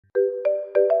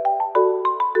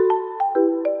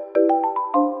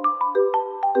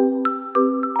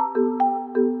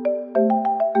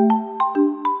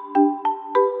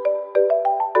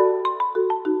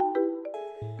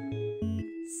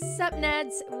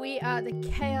we are the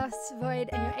Chaos Void,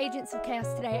 and your agents of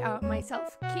chaos today are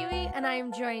myself, Kiwi, and I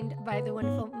am joined by the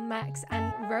wonderful Max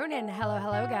and Ronan. Hello,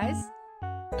 hello, guys.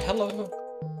 Hello.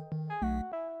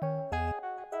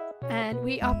 And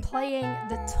we are playing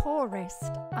the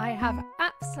Touryst. I have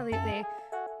absolutely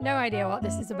no idea what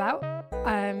this is about,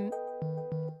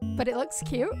 but it looks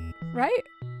cute, right?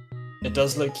 It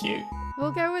does look cute.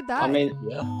 We'll go with that. I mean,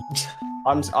 Yeah.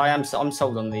 I'm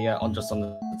sold on the on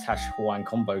the Tash Hawaiian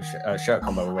combo shirt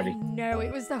combo already. No,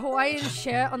 it was the Hawaiian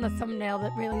shirt on the thumbnail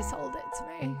that really sold it to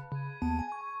me.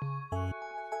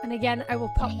 And again, I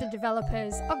will pop the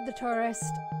developers of the Touryst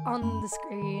on the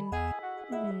screen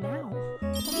now.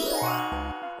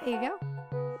 There you go.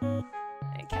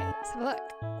 Okay, let's have a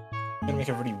look. I'm gonna make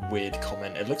a really weird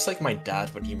comment. It looks like my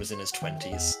dad when he was in his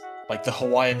 20s. Like the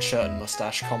Hawaiian shirt and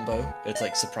mustache combo. It's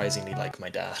like surprisingly like my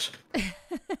dad.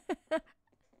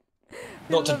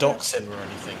 Not to dox him or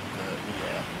anything, but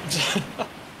yeah.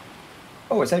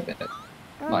 Oh, it's 8-bit.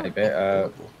 Oh. Might be a bit.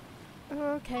 Oh,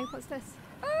 okay, what's this?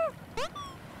 Oh,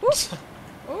 Ooh.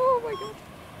 Oh my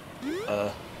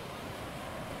god.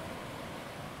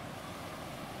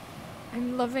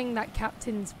 I'm loving that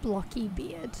captain's blocky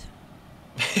beard.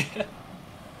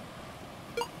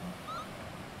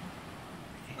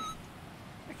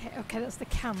 Okay, that's the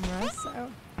camera,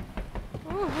 so...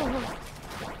 Ooh.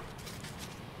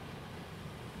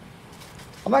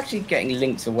 I'm actually getting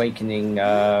Link's Awakening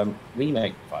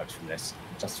remake vibes from this,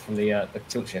 just from the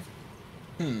tilt shift.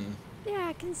 Yeah,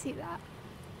 I can see that.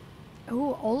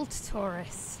 Oh, old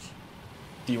Touryst.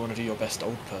 Do you want to do your best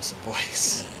old person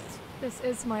voice? This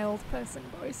is my old person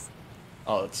voice.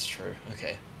 Oh, that's true.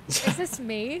 Okay. Is this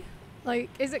me? Like,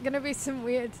 is it going to be some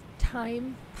weird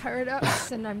time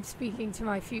paradox and I'm speaking to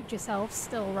my future self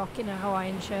still rocking a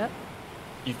Hawaiian shirt?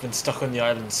 You've been stuck on the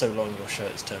island so long your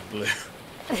shirt's turned blue.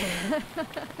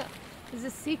 There's a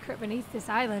secret beneath this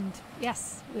island.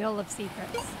 Yes, we all love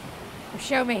secrets. Well,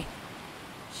 show me.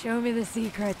 Show me the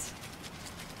secret.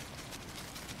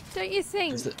 Don't you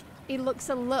think he looks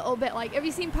a little bit like... Have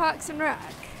you seen Parks and Rec?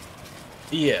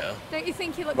 Yeah. Don't you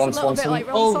think he looks Ron a little Swanson? bit like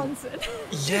Ron Swanson?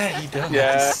 Yeah, he does.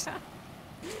 Yeah.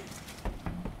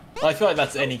 I feel like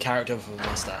that's any character with a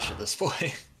mustache at this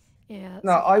point. Yeah.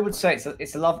 No, I would say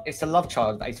it's a love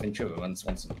child of Ace Ventura and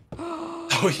Swanson.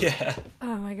 Oh yeah.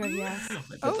 Oh my god, yes.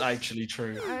 That's actually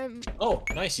true. Oh,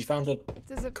 nice, you found a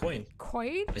There's a coin.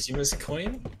 coin? I assume it's a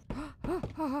coin?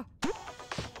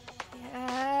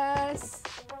 Yes.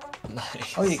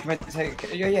 Nice. Oh, you can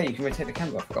rotate. Yeah, you can rotate the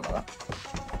camera. I forgot about that.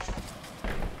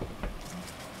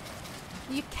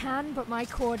 You can, but my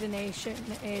coordination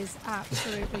is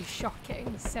absolutely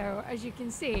shocking. So, as you can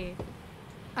see,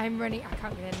 I'm running... I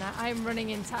can't get in there. I'm running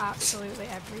into absolutely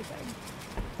everything.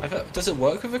 Does it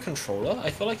work with a controller? I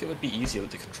feel like it would be easier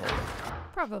with the controller.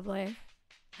 Probably.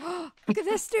 Look at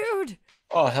this dude!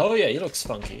 Oh, hell yeah, he looks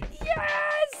funky.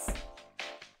 Yes!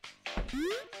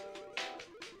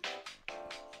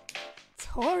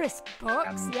 Tourist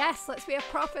books. Yes, let's be a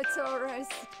proper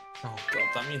tourist. Oh god,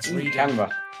 that means reading. Camera.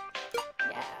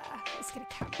 Yeah, let's get a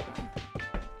camera.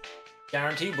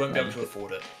 Guaranteed won't be able to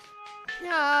afford it.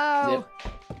 No!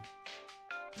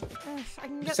 I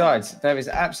can get Besides, there is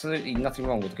absolutely nothing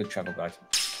wrong with a good travel guide.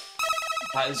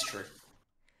 That is true.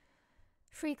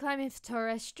 Free climbing for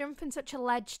tourists. Jump and touch a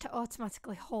ledge to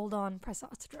automatically hold on. Press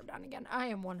auto drop down again. I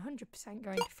am 100%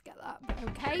 going to forget that, but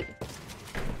okay.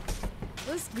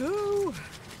 Let's go!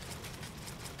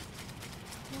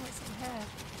 What's in here?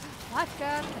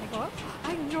 Lifeguard. Can I go up?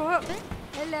 I can go up!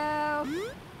 Hello!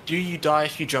 Do you die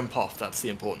if you jump off? That's the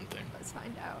important thing. Let's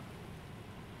find out.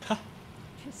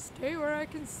 Just stay where I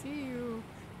can see you.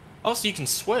 Oh, so you can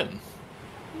swim.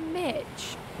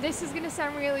 Mitch. This is going to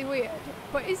sound really weird,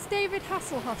 but is David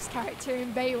Hasselhoff's character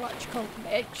in Baywatch called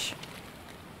Mitch?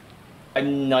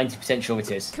 I'm 90% sure it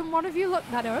is. Can one of you look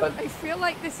that up? But I feel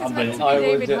like this is I'm meant to be gonna- I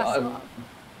David would, Hasselhoff.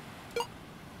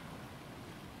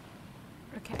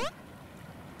 Okay.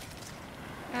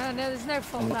 No, there's no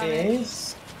fall And it damage.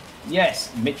 is... Yes,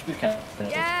 Mitch Buchanan.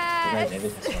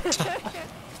 Yes!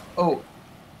 Oh.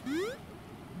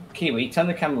 Kiwi, turn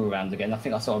the camera around again. I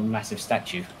think I saw a massive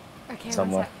statue Okay,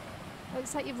 somewhere.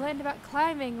 looks like you've learned about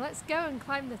climbing. Let's go and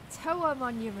climb the Toa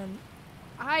Monument.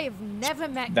 I have never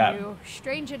met you.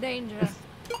 Stranger danger.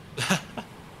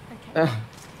 Okay.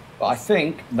 But I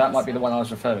think that might be the one I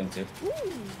was referring to.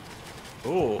 Ooh.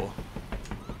 Ooh.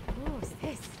 What's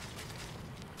this?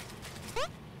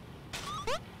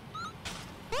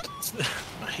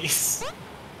 Nice.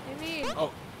 I mean,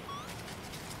 Oh.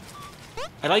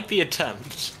 I like the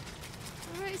attempt.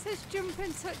 it says jump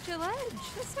and touch a ledge.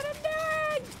 That's what I'm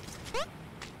doing.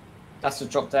 That's the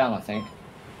drop down, I think.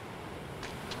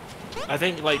 I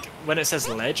think, like, when it says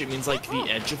ledge, it means, like, the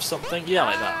edge of something. Yeah,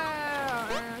 like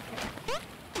that.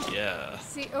 Okay. Yeah.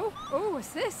 See, oh, what's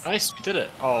this? Nice, we did it.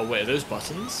 Oh, wait, are those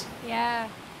buttons? Yeah.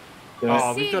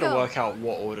 Oh, we've got to Seagull. work out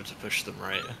what order to push them,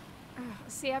 right?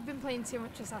 See, I've been playing too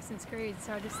much Assassin's Creed,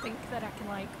 so I just think that I can,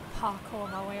 like,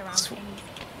 parkour my way around things.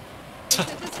 There's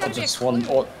gotta be a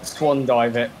clue. Swan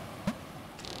dive it.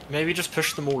 Maybe just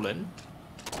push them all in.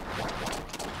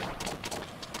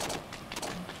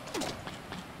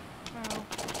 Oh.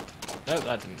 No,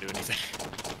 that didn't do anything.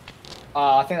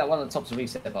 I think that one at the top's a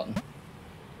reset button.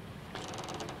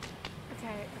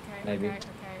 Okay. Maybe. Okay.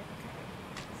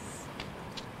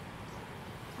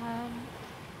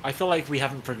 I feel like we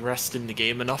haven't progressed in the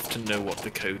game enough to know what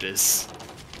the code is.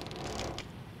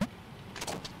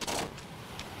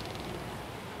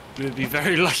 We would be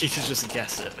very lucky to just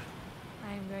guess it.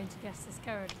 I am going to guess this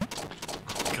code.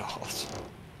 God.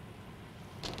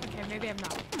 Okay, maybe I'm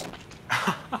not.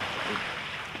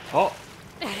 Oh.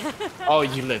 Oh,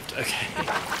 you lived. Okay.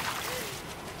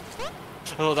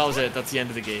 Oh, that was it. That's the end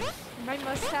of the game. My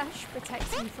mustache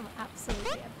protects me from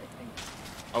absolutely everything.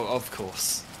 Oh, of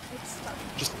course. It's fun.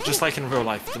 Just like in real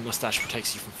life, the mustache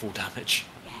protects you from full damage.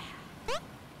 Yeah.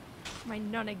 My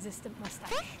non-existent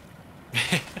mustache.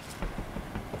 Let's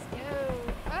go.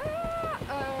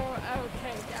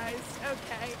 Okay, guys.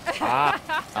 Okay.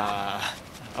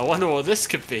 I wonder what this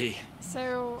could be.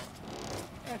 So,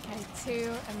 okay, 2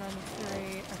 and then 3.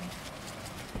 Okay.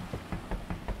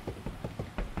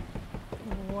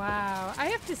 Wow. I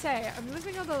have to say, I'm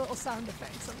loving all the little sound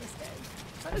effects on this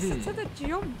game. Listen to the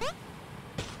jump.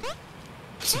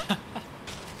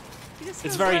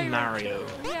 It's very Mario.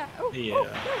 Yeah. Oh, Yeah.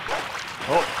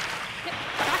 Oh. Get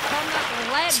back on that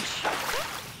ledge.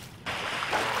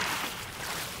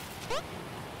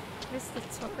 Mr.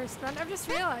 Tourist, man. I've just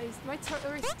realised my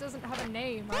Tourist doesn't have a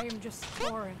name. I am just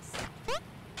Tourist.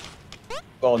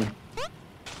 Gone.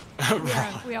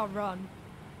 We are Ron.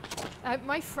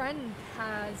 My friend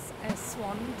has a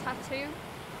swan tattoo,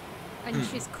 and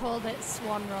she's called it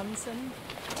Swan Ronson.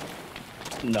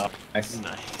 Nice.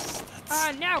 Nice.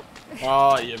 Ah, no!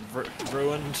 Oh, you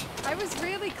ruined. I was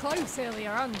really close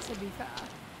earlier on, to be fair.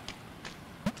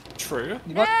 True.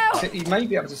 You No! may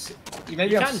be able to see. You may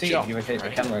be able to can see jump, if you hit the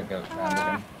right? camera go round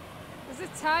again. There's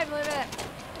a time limit.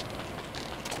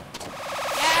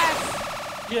 Yes!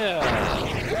 Yeah.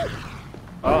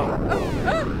 Oh.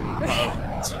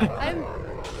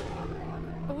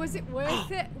 Was it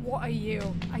worth it? What are you?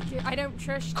 I don't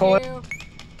trust Call it. you.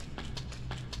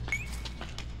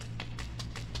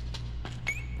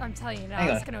 I'm telling you now, Hang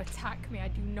it's on. going to attack me. I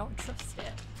do not trust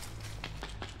it.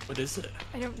 What is it?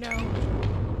 I don't know.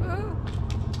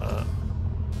 Oh.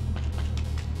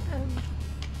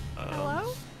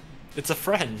 Hello? It's a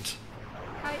friend.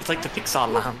 Hi, It's like the Pixar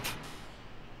lamp.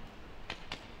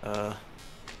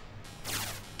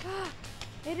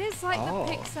 It is like Oh.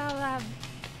 the Pixar lamp.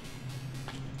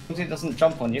 It doesn't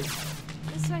jump on you.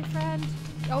 This my friend.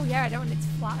 Oh yeah, I don't want it to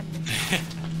flatten me.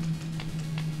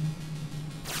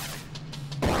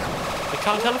 I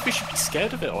can't tell if we should be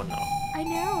scared of it or not. I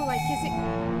know, like, is it...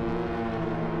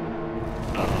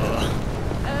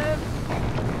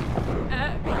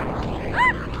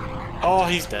 Oh,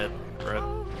 he's dead. Rip.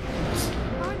 Oh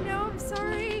no, I'm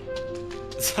sorry.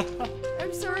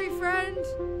 I'm sorry, friend.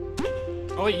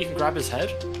 Oh wait, you can grab his head?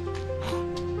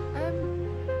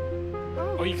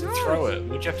 Oh, you can God. throw it.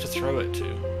 Where'd you have to throw it to?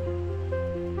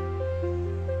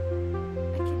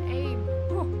 I can aim.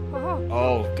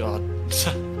 Oh god.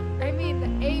 I mean, the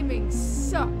aiming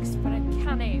sucks, but I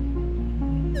can aim.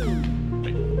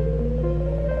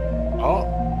 Oh,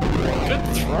 good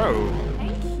throw.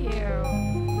 Thank you.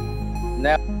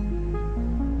 Now,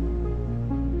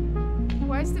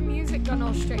 Why's the music gone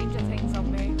all Stranger Things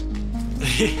on me?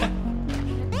 Yeah.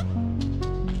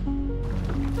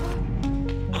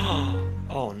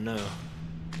 Oh no.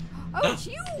 Oh, it's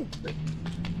you!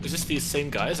 Is this these same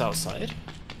guys outside?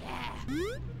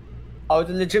 I would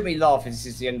legitimately laugh if this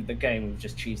is the end of the game. We've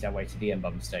just cheesed our way to the end by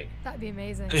mistake. That'd be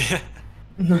amazing. Yeah.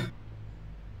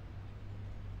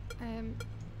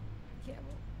 Yeah,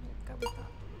 we'll go with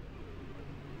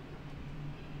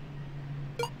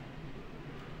that.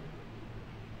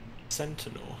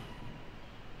 Sentinel.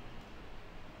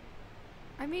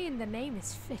 I mean, the name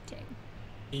is fitting,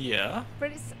 Yeah.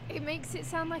 but it makes it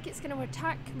sound like it's going to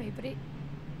attack me, but it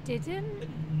didn't.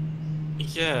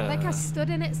 Yeah. Like, I stood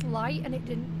in its light and it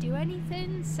didn't do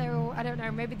anything, so I don't know,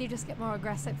 maybe they just get more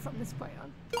aggressive from this point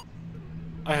on.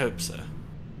 I hope so.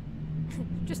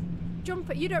 Just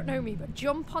jump, you don't know me, but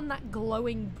jump on that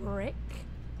glowing brick.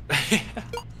 Yeah,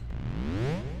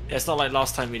 it's not like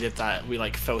last time we did that, we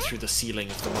like fell through the ceiling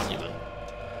of the monument.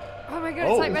 Oh my god,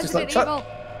 Oh, it's just like like Resident Evil.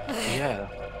 Yeah.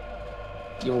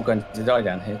 You're all going to die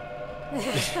down here.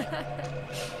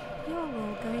 You're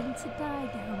all going to die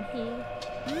down here.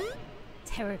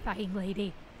 Terrifying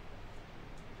lady.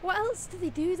 What else do they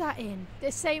do that in?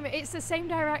 It's the same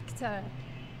director.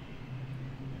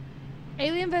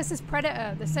 Alien vs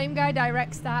Predator. The same guy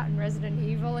directs that in Resident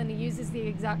Evil, and he uses the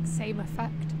exact same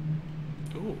effect.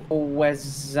 Ooh. Or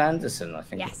Wes Anderson, I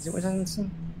think. Yes. Is it Wes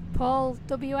Anderson? Paul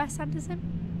W.S.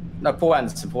 Anderson? No, Paul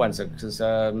Anderson, because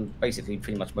basically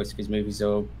pretty much most of his movies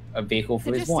are a vehicle for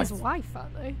They're his just wife. his wife,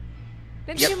 aren't they?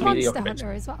 Didn't Yep, they do Media Monster Operator.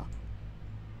 Hunter as well?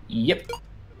 Yep.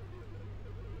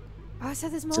 Oh, so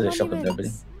there's more To the shock of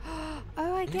monuments.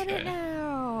 Oh, I get it Okay.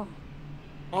 now.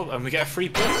 Oh, and we get a free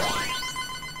book.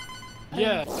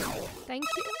 Yeah. Thank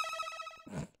you.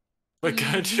 We're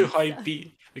going to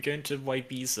We're going to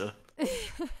Ibiza.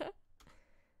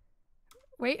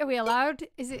 Wait, are we allowed?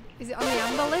 Is it on the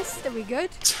amber list? Are we good?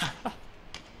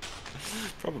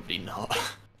 Probably not.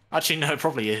 Actually, no, it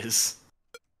probably is.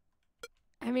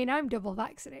 I mean, I'm double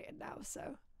vaccinated now,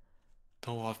 so.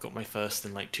 Oh, I've got my first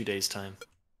in like 2 days' time.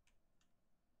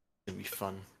 It's gonna be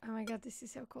fun. Oh my god, this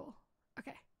is so cool.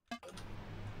 Okay.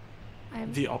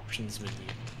 The options menu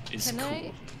is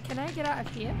cool. Can I get out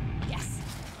of here? Yes.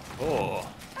 Oh.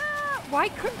 Ah, why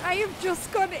couldn't I have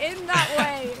just gone in that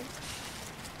way?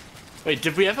 Wait,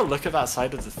 did we ever look at that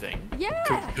side of the thing?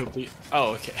 Yeah. Could we?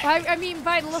 Oh, okay. I mean,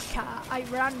 by look at, I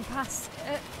ran past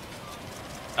it.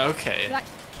 Okay. That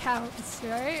counts,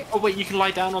 right? Oh wait, you can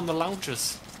lie down on the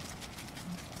lounges.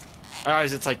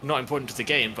 It's like not important to the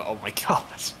game, but oh my god.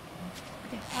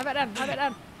 Okay, have it done, have it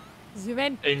done. Zoom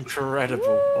in. Incredible.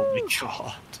 Woo! Oh my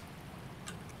god.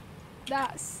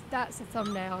 That's a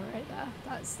thumbnail right there.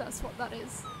 That's what that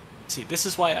is. See, this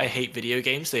is why I hate video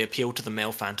games. They appeal to the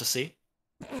male fantasy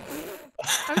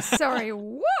I'm sorry,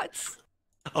 what?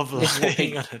 of This is what lying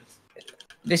peak- on it.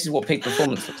 This is what peak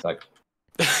performance looks like.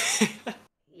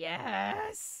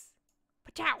 Yes.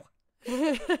 Pachow.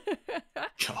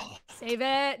 God. Save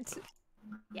it.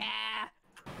 Yeah.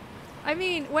 I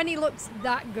mean, when he looks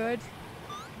that good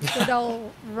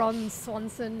old Ron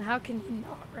Swanson, how can you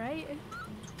not, right?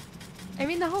 I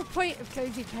mean, the whole point of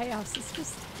Cozy Chaos is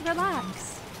just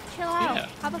relax, chill out, Yeah.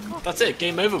 have a coffee. That's it.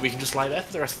 Game over. We can just lie there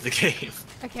for the rest of the game.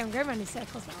 Okay, I'm going around in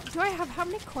circles now. Do I have, how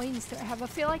many coins do I have? I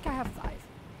feel like I have 5.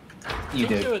 You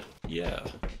do. Yeah.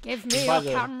 Give me By your the- was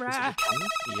it camera. the camera?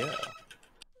 Yeah.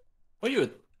 Well, you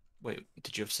had. Wait,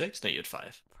 did you have 6? No, you had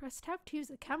 5. Press tab to use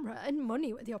the camera and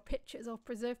money with your pictures or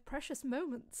preserve precious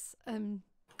moments. The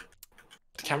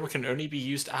camera can only be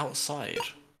used outside.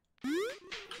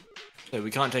 So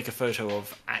we can't take a photo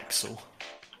of Axel.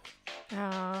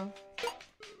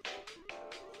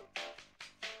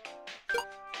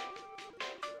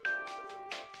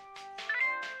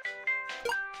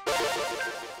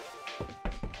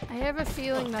 I have a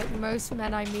feeling that most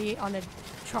men I meet on a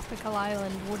tropical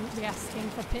island wouldn't be asking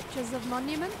for pictures of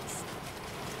monuments.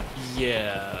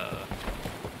 Yeah.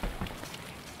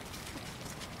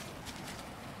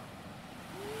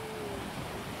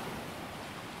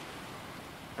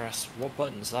 Press. What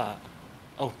button's that?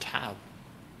 Oh, tab.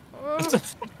 Oh,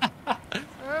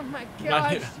 oh my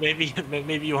gosh. Maybe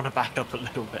you want to back up a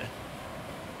little bit.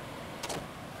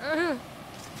 Ugh.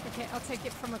 Okay, I'll take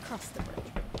it from across the bridge.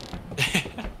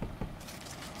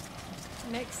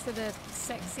 Next to the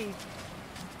sexy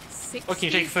 60s Oh, can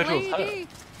you take a photo of her? lady.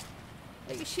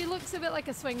 Like, she looks a bit like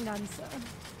a swing dancer.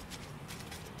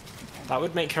 That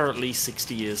would make her at least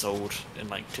 60 years old in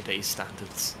like today's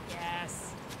standards.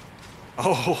 Yes.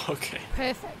 Oh, okay.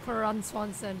 Perfect for Ron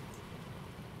Swanson.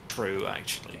 True,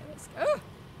 actually. Okay, let's go.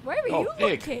 Where are Oh, you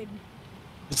pig. looking?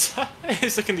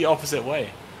 It's looking the opposite way.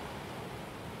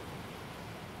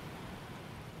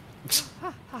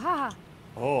 Ha ha ha.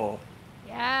 Oh.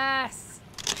 Yes.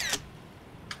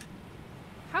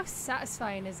 How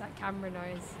satisfying is that camera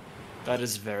noise? That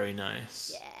is very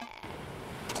nice. Yeah.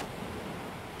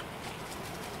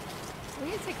 We're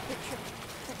gonna take a picture.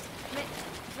 Come here,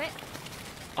 come here.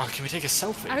 Oh, can we take a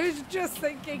selfie? I was just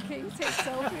thinking, can you take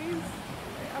selfies?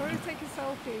 I want to take a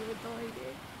selfie with the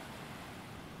lady.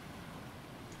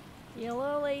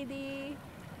 Hello, lady.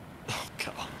 Oh,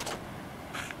 God.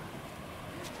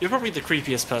 You're probably the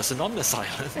creepiest person on this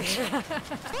island.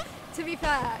 To be fair,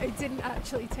 I didn't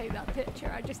actually take that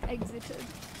picture. I just exited.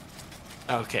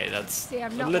 Okay, that's See,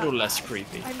 I'm a not little that less bad.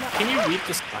 creepy. I'm not Can that you read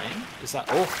the sign? Is that...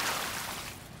 Oh,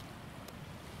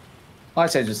 I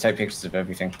say just take pictures of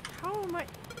everything. How am I?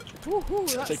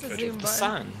 Woohoo, that's take the photo zoom of the button.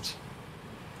 sand.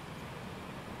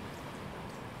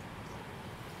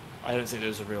 I don't think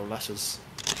those are real letters.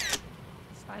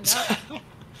 Let's find out.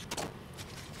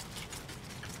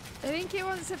 I think he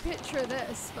wants a picture of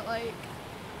this, but like,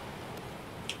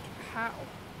 how?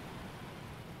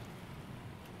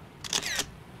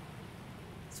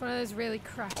 It's one of those really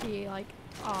crappy, like,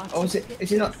 art. Oh, is it?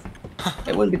 Is it not?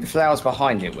 It wouldn't be the flowers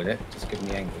behind it, would it? Just give me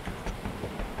the angle.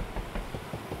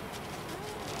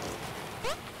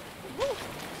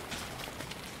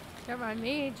 Don't mind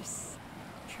me, just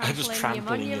I'm just trampling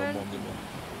your trampling your monument. monument.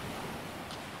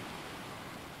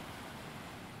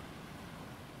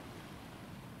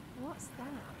 What's that?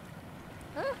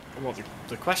 Huh? What,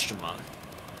 the question mark?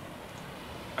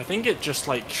 I think it just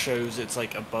like shows it's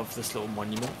like above this little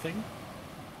monument thing.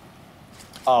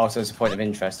 Oh, so it's a point of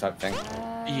interest type thing.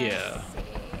 Yeah.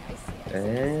 I see.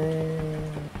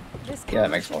 This Yeah, that camera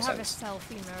makes should more have sense. a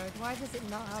selfie mode. Why does it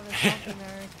not have a selfie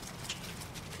mode?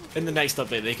 In the next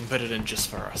update, they can put it in just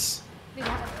for us.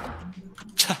 Yeah.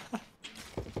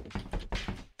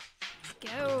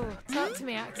 Go. Talk to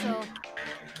me, Axel.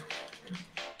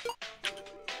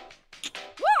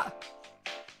 What?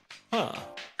 Huh.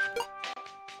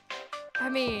 I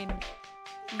mean,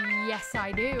 yes,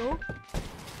 I do.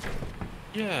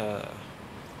 Yeah.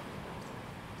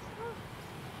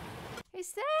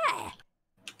 It's there.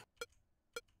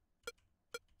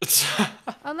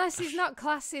 Unless he's not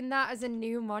classing that as a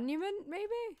new monument,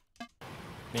 maybe?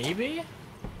 Maybe?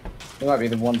 It might be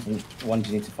the ones you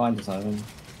need to find or something.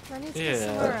 Do I need to go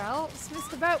somewhere else?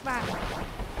 Mr. Boatman.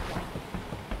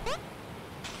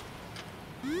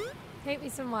 Take me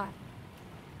somewhere.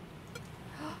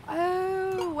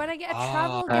 Oh, when I get a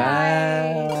travel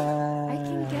guide, I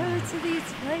can go to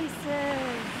these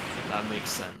places. That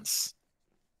makes sense.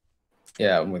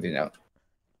 Yeah, I'm with you now.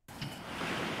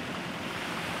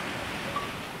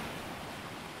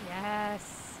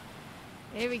 Yes.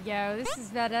 Here we go. This is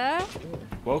better.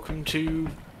 Welcome to...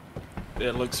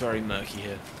 It looks very murky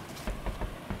here.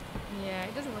 Yeah,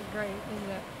 it doesn't look great, does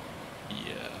it?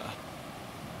 Yeah.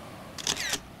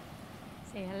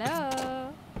 Say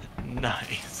hello.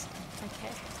 Nice.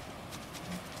 Okay.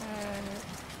 I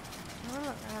want to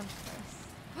look around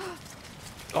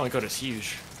first. Oh my god, it's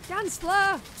huge. Dance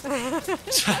floor!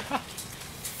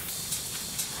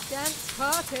 Dance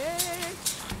party!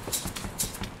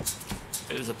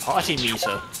 It is a party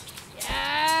meter.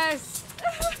 Yes!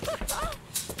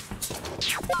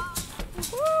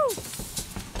 Woo!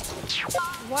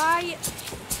 Why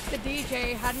the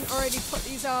DJ hadn't already put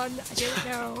these on, I don't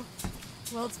know.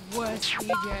 World's worst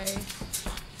DJ.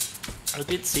 I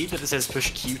did see that it says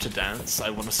push Q to dance. I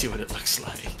want to see what it looks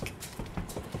like.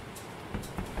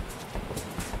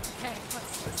 Okay,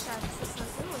 let's dance this one.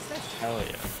 Ooh, what's this? Hell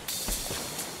yeah.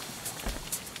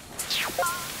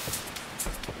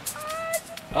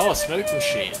 Oh, a smoke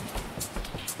machine.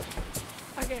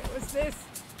 Okay, what's this?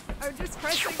 I'm just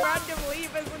pressing random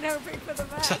levers and hoping for the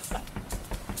best.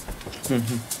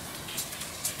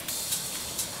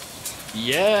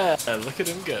 Yeah, look at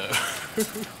him go.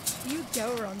 You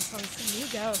go, Ron Swanson, you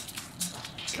go.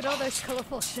 Look at all those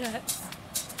colourful shirts.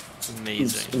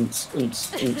 Amazing.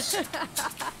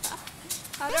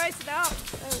 How do I stop?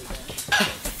 There we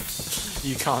go.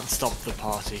 You can't stop the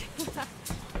party.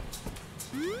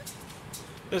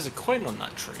 There's a coin on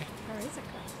that tree. There is a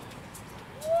coin.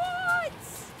 What?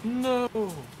 No.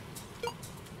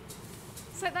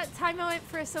 It's like that time I went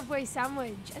for a Subway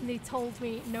sandwich and they told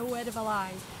me, no word of a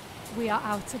lie, we are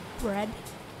out of bread.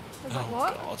 I was like,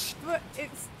 what? God. But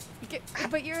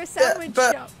but you're a sandwich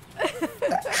shop.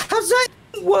 How's that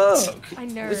work? I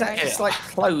know, Was that right? just like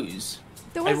close?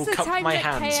 There I was will the cup time my that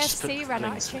hands just to KFC put ran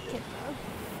out of things in. chicken, though.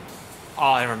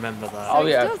 Oh, I remember that. Oh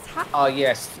it yeah. does happen. Oh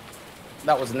yes.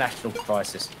 That was a national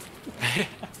crisis.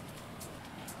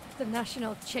 The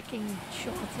national chicken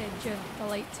shortage of the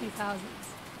late 2000s.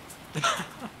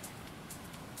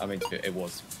 I mean, it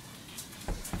was.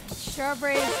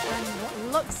 Strawberries and what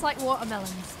looks like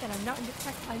watermelons. And I'm not in the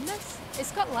climb this.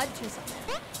 It's got ledges on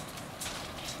it.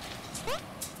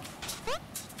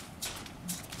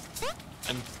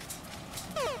 And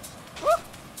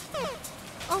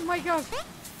Oh my god,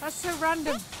 that's so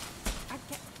random.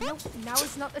 Nope, now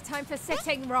is not the time for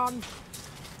sitting, Ron.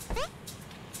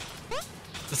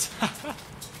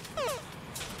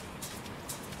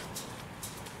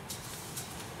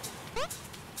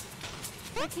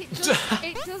 Like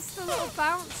it does the little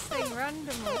bounce thing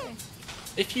randomly.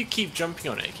 if you keep jumping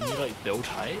on it, can you like build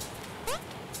height?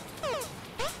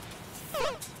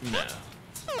 No.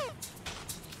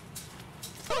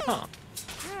 Huh.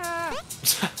 Ah.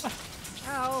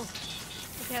 Ow.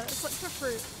 Okay, let's look for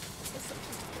fruit. Let's look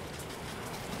for fruit.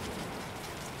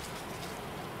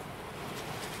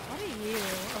 What are you?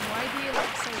 And why do you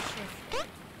look so shifty?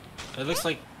 It looks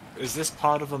like, is this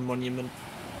part of a monument?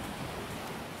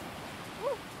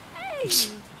 Ooh, hey!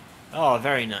 Oh,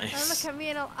 very Oh, nice. look at me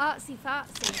and all artsy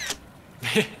fartsy.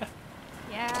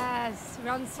 Yes,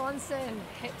 Ron Swanson,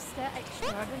 hipster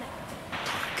extraordinaire.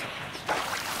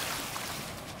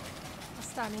 I'll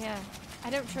stand here. I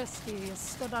don't trust you. You're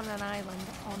stood on an island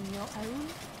on your own.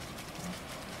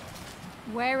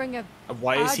 Wearing a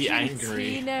Why is he angry?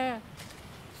 Argentina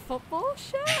football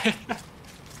shirt?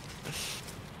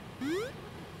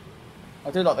 I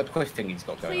do like the twist thing he's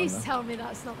got going Please on there. tell me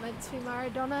that's not meant to be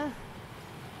Maradona.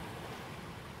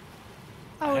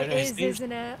 Oh, I it don't know, is, seems-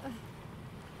 isn't it?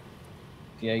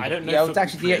 Diego. I don't know Yeah, if it's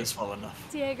actually players well enough.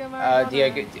 Diego Maradona.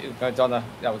 Diego Maradona.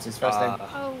 That was his first name.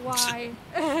 Oh, why?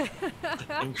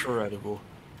 Incredible.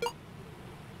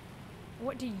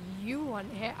 What do you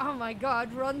want here? Oh my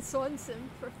god, Ron Swanson,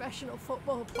 professional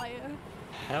football player.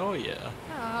 Hell yeah.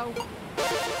 Oh.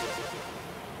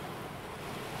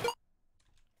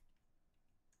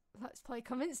 Let's play.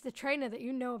 Convince the trainer that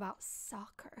you know about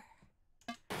soccer.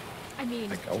 I mean,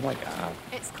 Like, oh my god.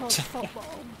 it's called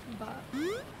football, but...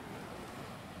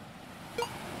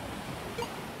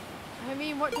 I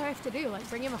mean, what do I have to do? Like,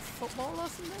 bring him a football or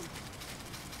something?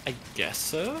 I guess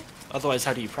so. Otherwise,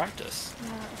 how do you practice?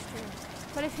 Yeah, that's true.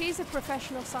 But if he's a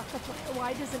professional soccer player,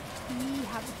 why doesn't he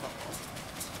have a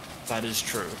football? That is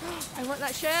true. I want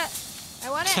that shirt! I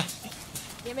want it!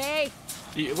 Give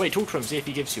me! Wait, talk to him, see if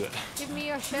he gives you it. Give me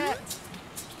your shirt!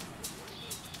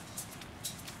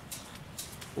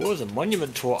 What was a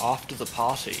monument tour after the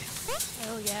party?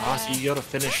 Oh yeah. Ah, so you gotta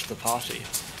finish the party.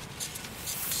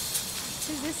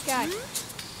 Who's this guy?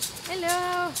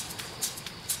 Hello!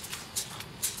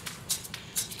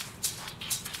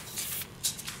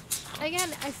 Again,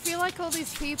 I feel like all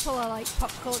these people are like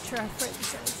pop culture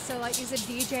references. So like he's a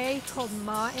DJ called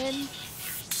Martin.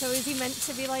 So is he meant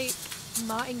to be like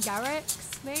Martin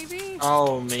Garrix, maybe?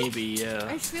 Oh, maybe, yeah.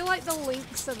 I feel like the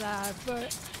links are there, but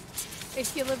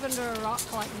if you live under a rock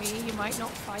like me, you might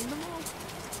not find them all.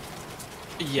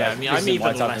 Yeah, I mean, this I'm is even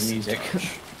my type of less... music.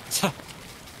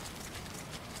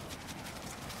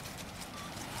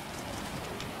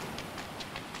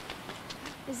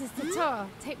 This is the tour.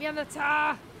 Take me on the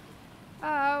tour.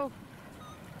 Oh,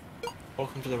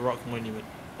 Welcome to the Rock Monument.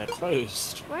 They're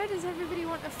closed. where does everybody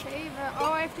want a favor?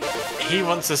 Oh, I have to get the He fruit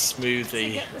wants a to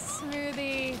smoothie. get the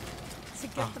smoothie, to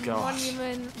get Oh, the gosh.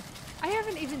 monument. I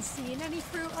haven't even seen any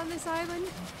fruit on this island.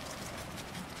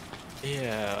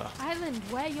 Yeah. Island,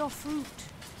 where your fruit?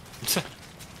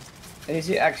 And is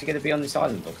it actually going to be on this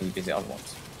island, or can you visit other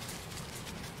ones?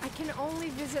 I can only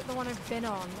visit the one I've been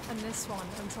on and this one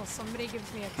until somebody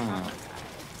gives me a card.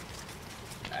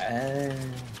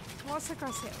 What's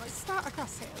across here? Let's start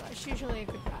across here. That's usually a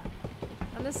good bet.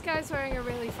 And this guy's wearing a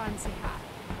really fancy hat.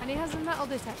 And he has a metal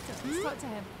detector. Let's talk to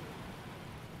him.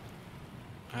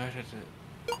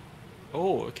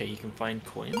 Oh, okay, you can find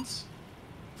coins.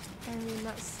 I mean,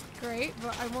 that's great,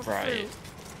 but I want Right. fruit.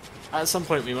 At some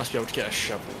point, we must be able to get a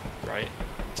shovel, right?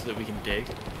 So that we can dig.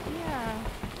 Yeah.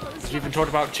 But there's We've not been taught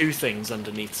about two things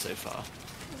underneath so far.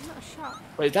 there's not a shop.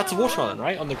 Wait, that's a watermelon,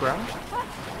 right? On the ground?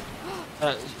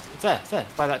 There,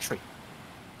 by that tree.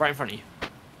 Right in front of you.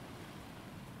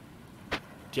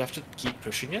 Do you have to keep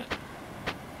pushing it?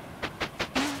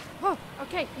 Oh,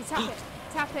 okay. You tap it.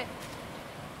 Tap it.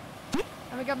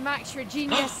 Oh my god, Max, you're a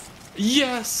genius.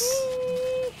 Yes!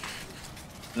 Whee!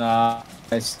 Nah,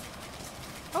 it's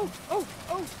Oh.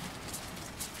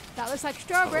 That looks like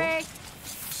strawberry.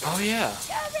 Oh, yeah.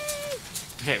 Strawberry!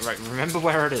 Okay, right, remember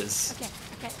where it is.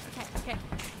 Okay.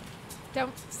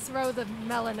 Don't throw the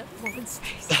melon at the woman's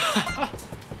face.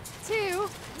 2.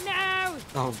 No!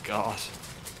 Oh, God.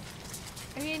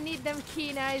 I mean, need them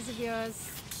keen eyes of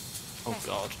yours. Oh,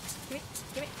 God. Give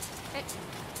me. Hey.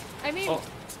 I mean, Oh.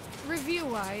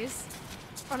 review-wise,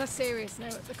 on a serious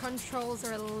note, the controls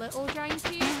are a little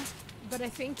janky, but I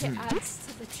think it adds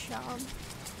to the charm.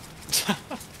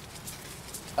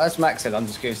 as Max said. I'm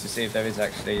just curious to see if there is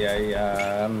actually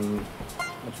a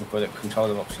what do you call it,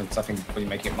 controller option. So I think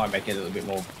it might make it a little bit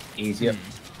more easier.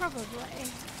 Probably.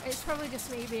 It's probably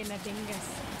just me being a dingus.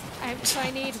 So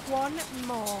I need one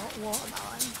more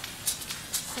watermelon.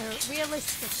 So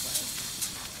realistically,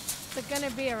 they're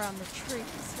gonna be around the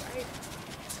trees, right?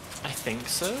 I think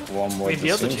so. One I more. mean,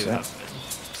 the other two so. have been.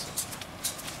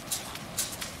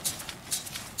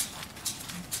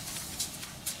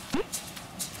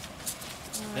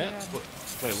 Oh my Yeah. god.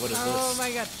 Wait, what is Oh this?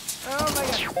 my god. Oh my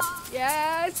god.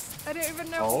 Yes! I don't even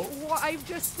know Oh. what I've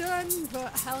just done,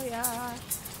 but hell yeah.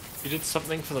 You did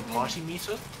something for the party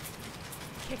meter?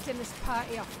 Kicking this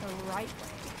party off the right way.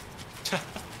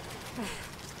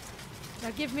 Now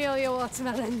give me all your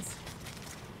watermelons.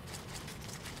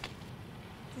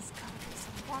 There's gotta be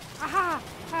some water. Aha!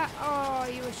 Oh,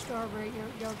 you a strawberry.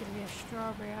 You're gonna be a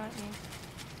strawberry, aren't you?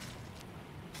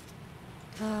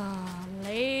 Ah,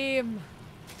 lame.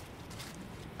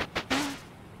 Ugh.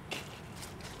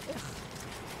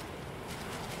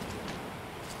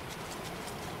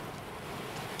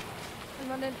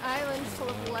 I'm on an island full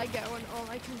of Lego and all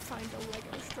I can find are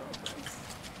Lego strawberries.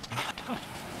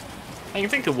 I can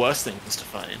think of worse things to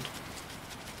find.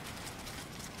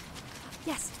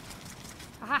 Yes.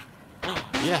 Aha.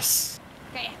 Yes.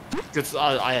 Okay. Because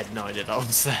I had no idea that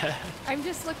was there. I'm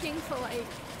just looking for like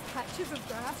patches of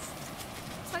grass.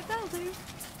 It's like that'll do.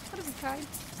 That'll be fine.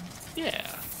 Yeah.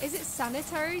 Is it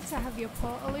sanitary to have your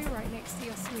portaloo right next to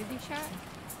your smoothie shack?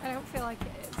 I don't feel like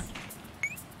it is.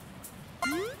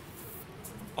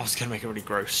 I was gonna make a really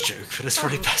gross joke, but it's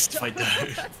probably best if I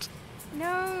don't.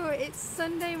 No, it's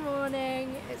Sunday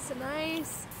morning. It's a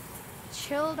nice,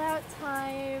 chilled out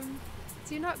time.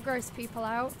 Do not gross people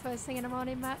out first thing in the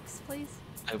morning, Max, please.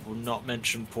 I will not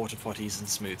mention porta potties and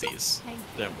smoothies. Thank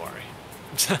you. Don't worry.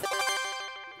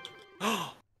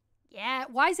 Yeah,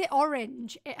 why is it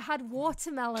orange? It had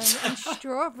watermelon and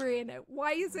strawberry in it.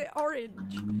 Why is it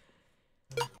orange?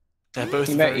 They're both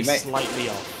very slightly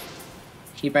off.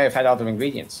 He may have had other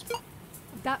ingredients.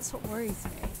 That's what worries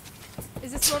me.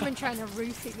 Is this woman trying to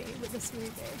roofie me with the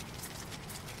smoothie?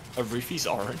 A roofie's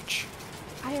orange?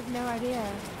 I have no idea.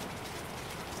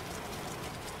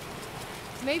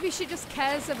 Maybe she just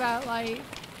cares about, like,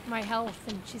 my health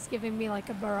and she's giving me, like,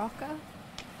 a Barocca.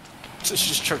 So she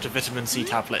just chucked a vitamin C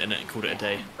tablet in it and called it a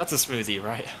day. That's a smoothie,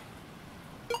 right?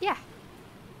 Yeah.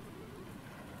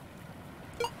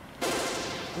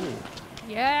 Ooh.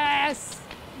 Yes!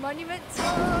 Monument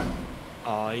tour!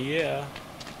 Oh, yeah.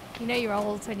 You know you're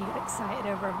old when you get excited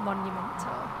over a monument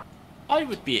tour. I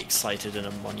would be excited in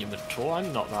a monument tour.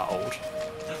 I'm not that old.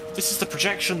 This is the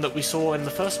projection that we saw in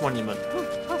the first monument.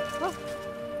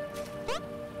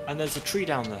 And there's a tree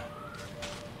down there.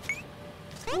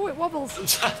 Oh, it wobbles.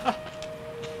 Are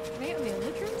they on the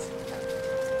elytrans?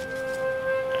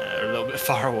 A little bit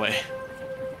far away.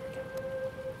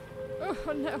 Oh,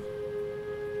 no.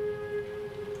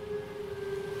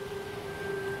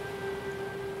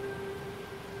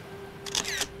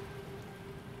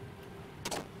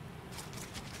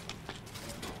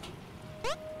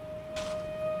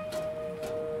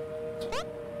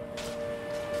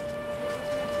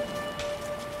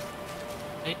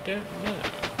 I don't know.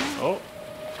 Oh.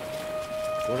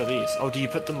 What are these? Oh, do you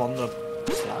put them on the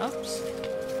slabs?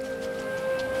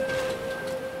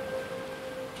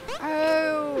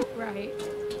 Oh, right.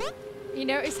 You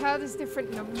notice how there's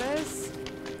different numbers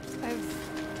of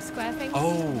square things?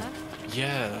 Oh,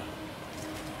 yeah.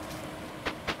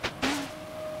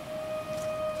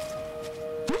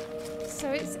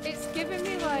 So it's giving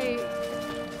me like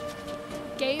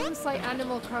games like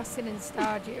Animal Crossing and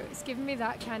Stardew. It's giving me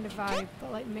that kind of vibe,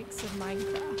 but like mixed with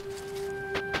Minecraft.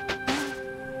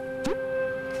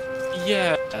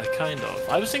 Yeah, kind of.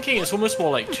 I was thinking it's almost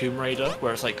more like Tomb Raider,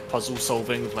 where it's like puzzle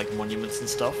solving with like monuments and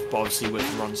stuff, but obviously with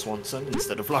Ron Swanson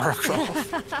instead of Lara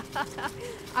Croft.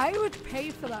 I would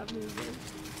pay for that movie.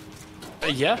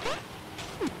 Yeah.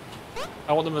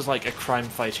 I want them as like a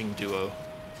crime-fighting duo.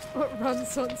 What, Ron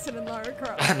Swanson and Lara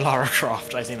Croft? And Lara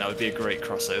Croft, I think that would be a great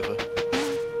crossover. I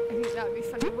think that'd be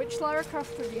funny. Which Lara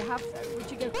Croft would you have though?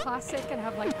 Would you go classic and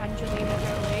have like Angelina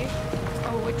Jolie?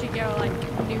 Or would you go like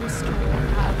new school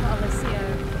and have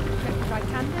Alicia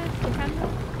Vikander?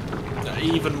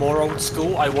 Even more old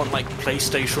school, I want like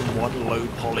PlayStation 1 low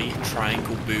poly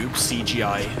triangle boob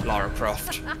CGI Lara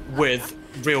Croft with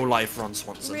real life Ron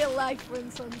Swanson. Real life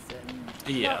Ron Swanson.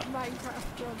 Yeah. Not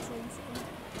Minecraft Ron Swanson.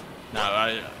 No,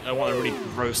 I want a really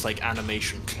gross like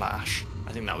animation clash.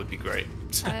 I think that would be great.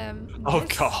 Oh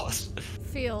god.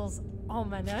 Feels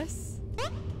ominous.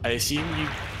 I assume you...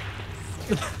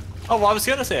 Oh, well, I was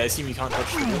gonna say I assume you can't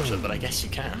touch the water, but I guess you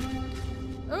can.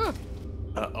 Oh.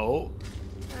 Oh. Oh.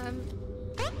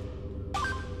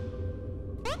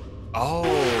 Oh.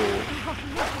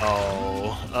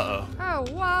 Uh-oh. Oh,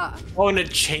 what? Oh, and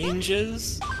it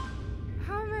changes?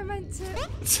 How am I meant to...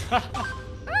 Ah!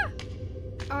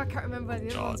 Oh, I can't remember where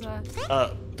the other ones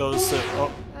were. Those...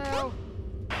 oh. Oh.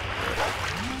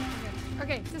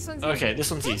 Okay, this one's Okay, easier.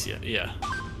 this one's easier, yeah.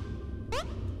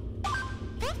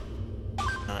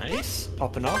 Nice.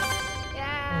 Popping off.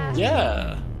 Yeah.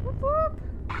 Yeah. Whoop, whoop.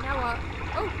 Now what?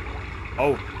 Oh.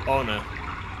 Oh. Oh, no.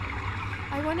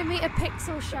 I want to meet a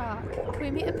pixel shark. Can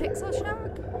we meet a pixel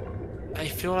shark? I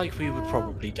feel like we would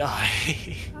probably die.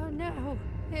 Oh no.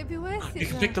 It'd be worth it. You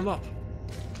can pick them up.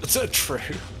 That's true.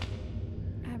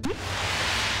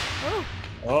 Oh.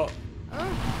 Oh.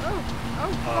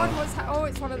 Oh, God, what's that? Oh,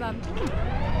 it's one of them.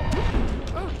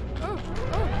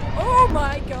 Oh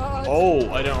my God. Oh,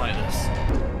 I don't like this.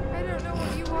 I don't know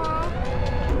what you are.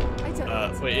 I don't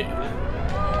know. Wait.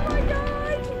 Oh my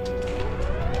God.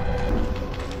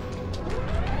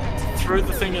 Throw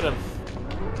the thing at him.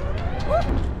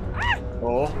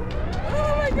 Oh.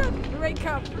 Oh my God. Wake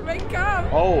up. Wake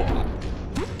up. Oh.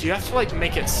 Do you have to like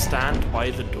make it stand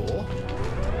by the door?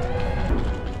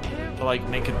 To like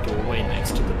make a doorway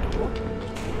next to the door?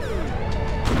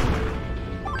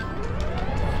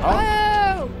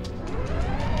 Oh.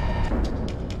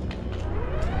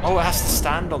 Oh, it has to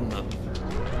stand on them.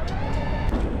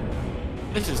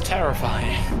 This is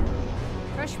terrifying.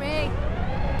 Crush me.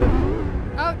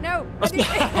 Oh no.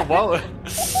 Well,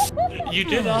 you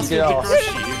did ask me to crush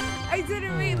you. I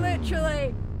didn't mean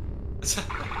literally.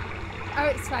 Oh,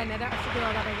 it's fine. I don't have to do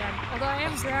all that again. Although I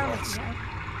am grounded now.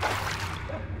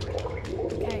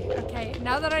 Okay.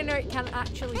 Now that I know it can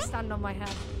actually stand on my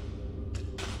head.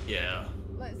 Yeah.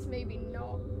 Let's maybe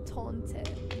not taunt it.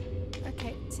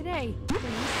 Okay, today, please.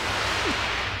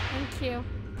 Thank you.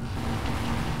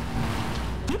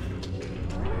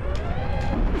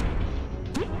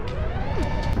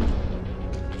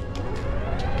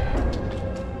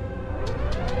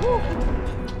 Woo.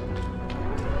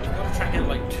 You've got to try and get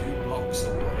like 2 blocks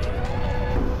away.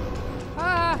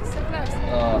 Ah, so close.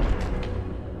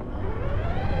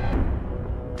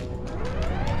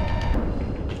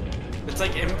 It's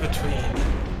like in between.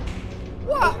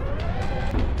 What?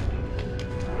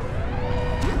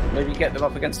 Maybe get them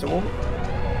up against the wall.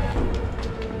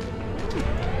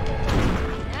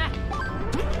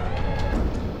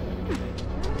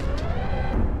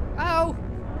 Oh.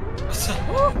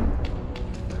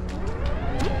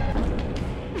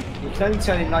 You can only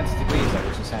turn it 90 degrees though,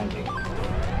 which is handy.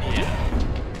 Yeah.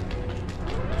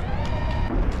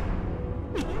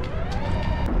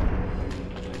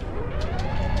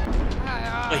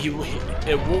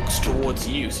 It walks towards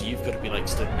you, so you've got to be like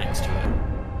stood next to it.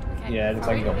 Okay. Yeah, it looks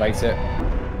like you got bait it.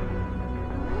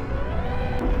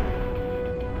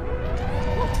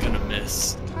 It's gonna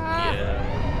miss. Yeah.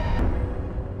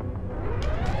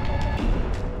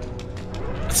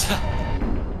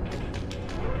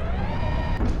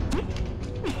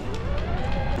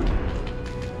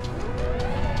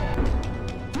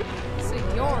 So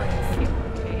you're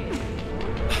infuriated.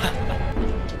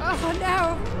 Oh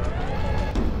no!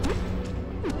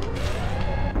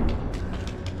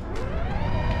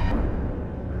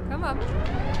 Come on.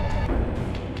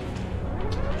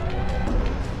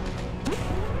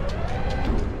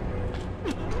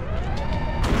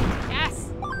 Yes!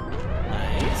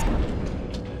 Nice.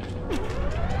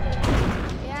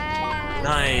 Yes!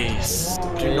 Nice.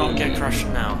 Do not get crushed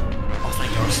now. Oh,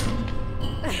 thank God.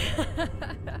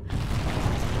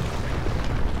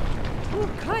 Ooh,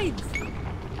 coins!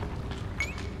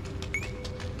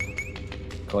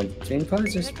 Coin between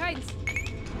poses. The coins!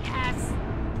 Yes!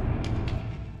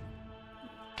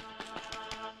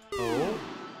 Oh.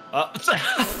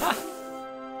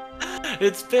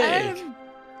 It's big.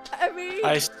 I mean...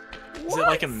 Is it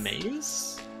like a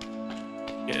maze?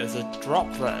 Yeah, there's a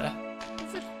drop there.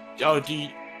 Oh, do you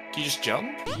just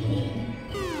jump?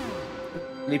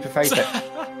 Leap of faith.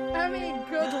 I mean,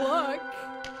 good luck.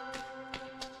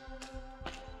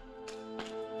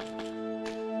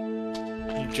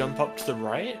 You jump up to the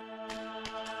right?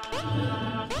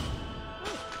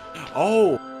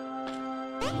 Oh!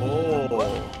 Oh!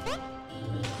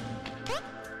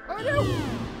 Oh no!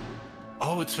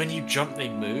 Oh, it's when you jump they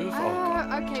move? Oh,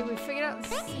 God. Okay, we figured out the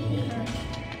secret.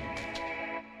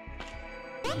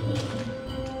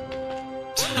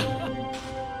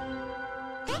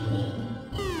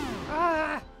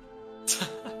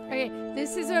 Okay,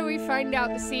 this is where we find out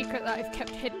the secret that I've kept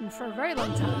hidden for a very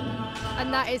long time.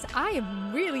 And that is, I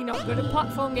am really not good at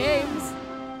platform games.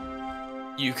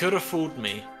 You could have fooled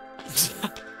me.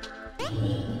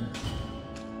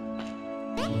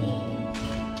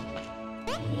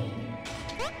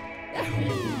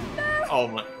 Oh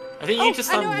my. I think you need to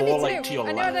stand more like to your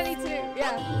left. I know what I need to do,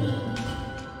 yeah.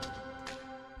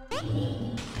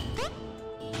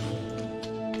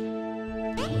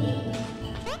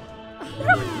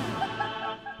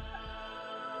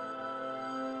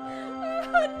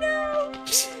 Oh no!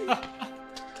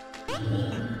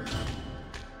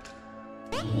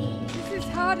 This is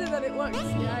harder than it looks,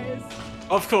 guys.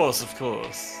 Of course, of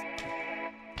course.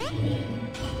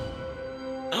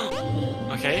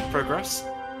 Okay, progress.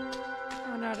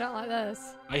 Oh no, I don't like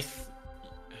this.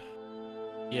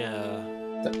 Yeah.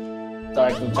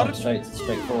 Diagonal jump straight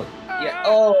forward. Yeah.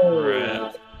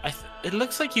 Oh! It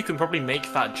looks like you can probably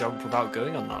make that jump without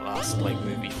going on that last like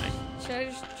movie thing. Should I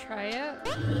just try it?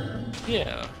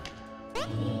 Yeah.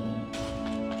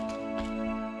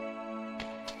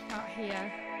 Out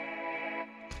here.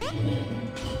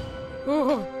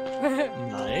 Ooh.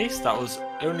 Nice. That was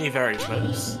only very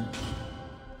close.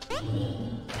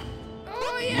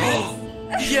 Oh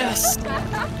yes! Yes!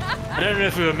 I don't know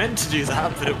if we were meant to do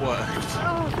that, but it worked.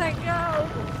 Oh, thank God!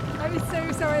 I'm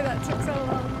so sorry that took so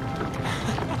long.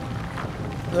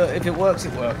 Look, if it works,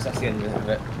 it works. That's the end of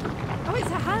it. Oh, it's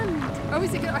a hand. Oh,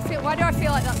 is it good? Why do I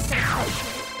feel like that's gonna catch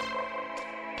me?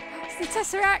 It's the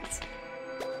Tesseract.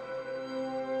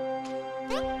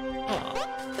 Oh.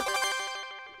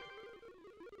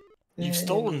 You've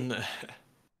stolen.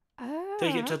 Oh,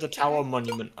 Take it to the tower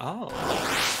monument. Oh.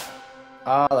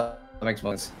 Ah, that makes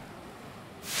more sense.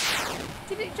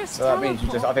 Did it just So that means you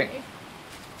just, I think. teleport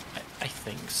me? I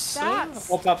think so. That's-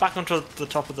 Or back onto the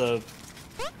top of the.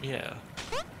 Yeah.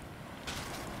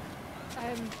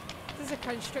 There's a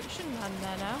construction man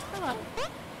there now. Hello.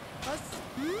 What's...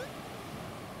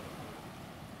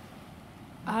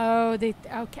 Oh,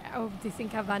 okay. Oh, they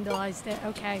think I vandalized it.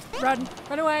 Okay, run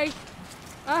away.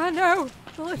 Oh no,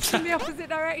 the lift's in the opposite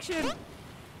direction.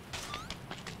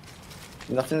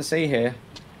 Nothing to see here.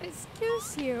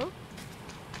 Excuse you.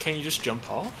 Can you just jump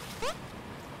off?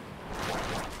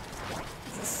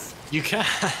 You can.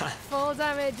 Fall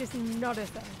damage is not a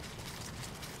thing.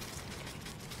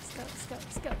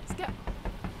 Let's go.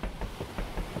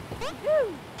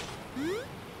 Woo!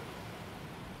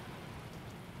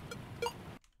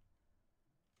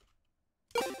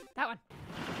 That one.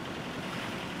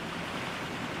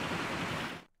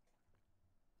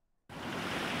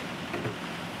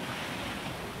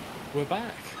 We're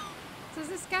back. Does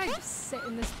this guy just sit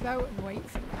in this boat and wait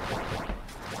for me?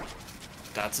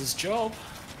 That's his job.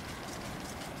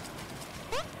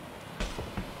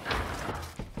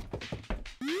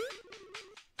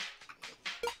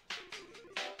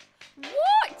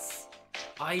 What?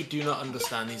 I do not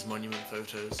understand these monument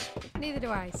photos. Neither do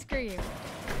I. Screw you.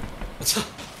 Let's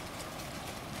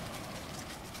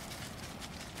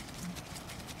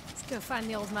go find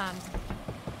the old man.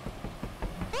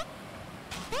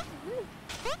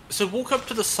 So walk up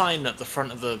to the sign at the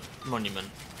front of the monument.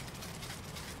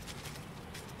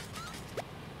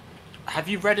 Have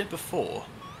you read it before?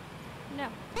 No.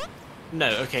 No,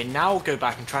 okay, now go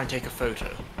back and try and take a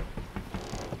photo.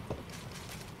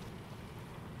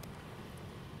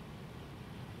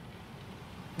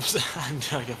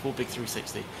 And like a full big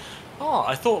 360. Oh,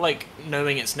 I thought like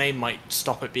knowing its name might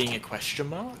stop it being a question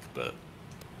mark, but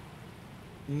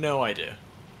no idea.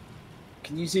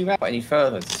 Can you zoom out any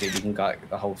further to see if you can get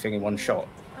the whole thing in one shot?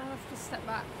 I'll have to step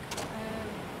back.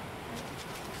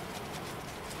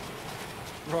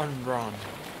 Run.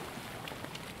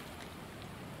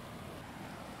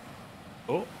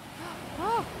 Oh.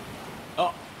 Oh!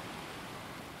 Oh.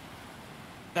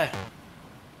 There.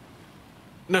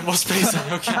 No more space on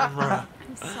your camera.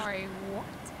 I'm sorry, what?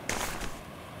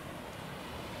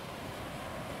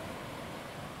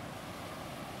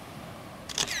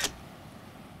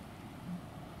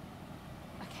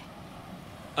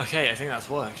 Okay, I think that's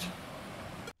worked.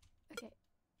 Okay,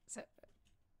 so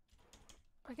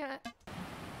we're gonna.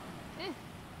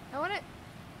 I want it.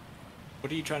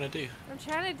 What are you trying to do? I'm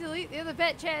trying to delete the other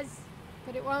bitches,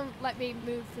 but it won't let me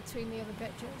move between the other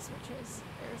bitches, which is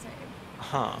irritating.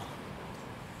 Huh.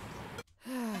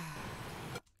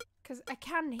 Because I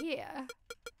can here,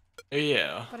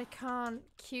 Yeah. but I can't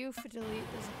queue for delete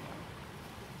as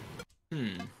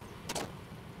well.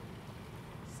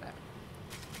 So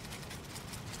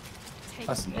take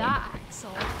That's annoying. that,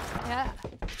 Axel. Yeah.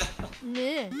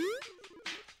 Nah.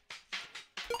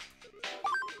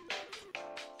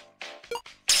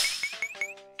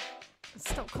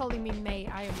 Stop calling me mate.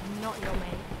 I am not your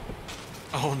mate.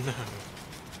 Oh no.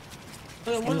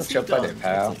 What has What's he your done? budget,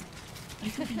 pal?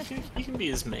 You can be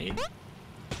his mate.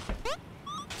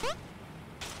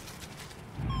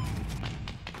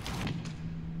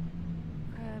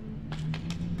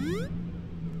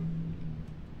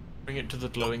 Bring it to the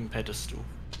glowing pedestal.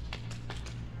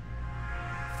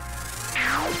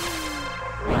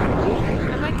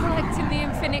 Am I collecting the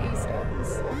Infinity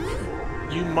Stones?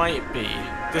 You might be.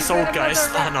 This Is it old guy's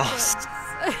another Thanos.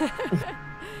 reference?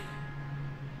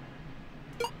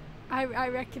 I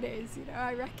reckon it is, you know,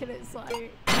 I reckon it's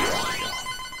like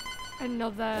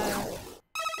another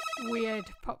weird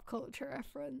pop culture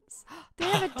reference. They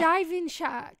have a diving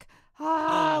shack.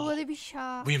 Ah, will there be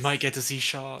sharks? We might get to see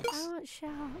sharks. I want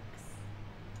sharks.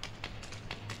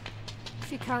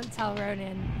 If you can't tell,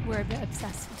 Ronan, we're a bit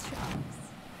obsessed with sharks.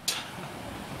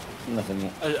 Nothing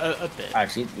more. A bit.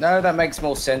 Actually, no, that makes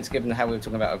more sense given how we were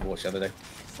talking about Overwatch the other day.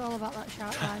 It's all about that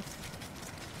shark life.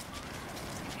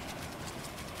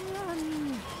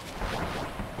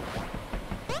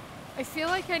 I feel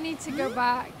like I need to go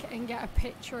back and get a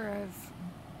picture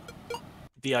of...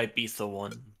 The Ibiza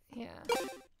one. Yeah.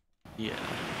 Yeah.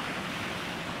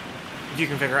 If you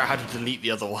can figure out how to delete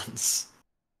the other ones.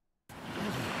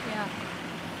 Yeah.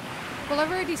 Well,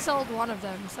 I've already sold one of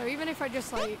them, so even if I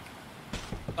just, like...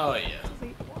 Oh, yeah.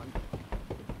 delete one.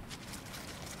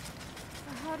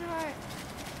 How do I...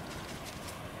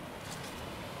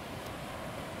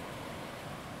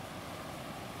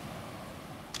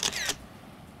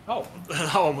 Oh,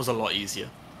 that one was a lot easier.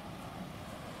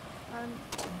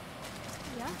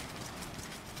 Yeah.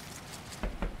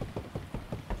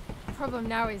 The problem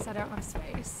now is I don't have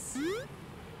space.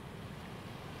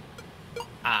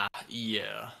 Ah,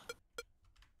 yeah.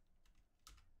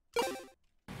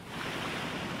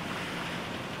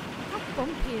 How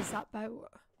bumpy is that boat?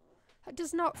 It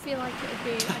does not feel like it would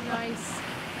be a nice,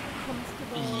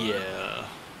 comfortable... Yeah.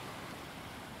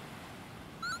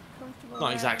 comfortable Not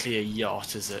ride. exactly a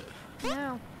yacht, is it?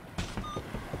 No.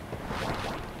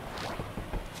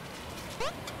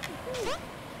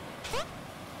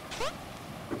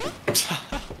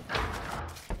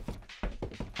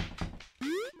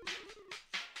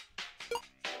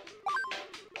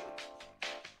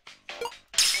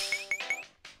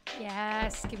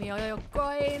 Yes, give me all your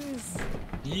coins.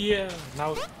 Yeah.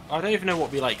 Now, I don't even know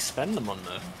what we like spend them on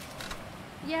though.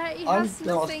 Yeah, he I'm has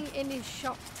not- nothing in his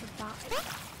shop to buy.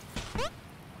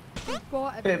 He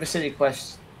bought a Bit of a silly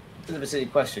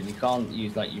question. You can't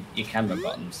use like your camera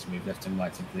buttons to move left and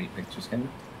right to delete pictures, can you?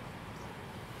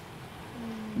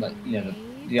 Like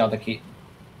the other key.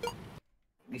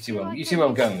 You see where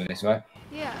I'm going with this, right?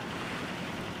 Yeah.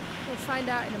 We'll find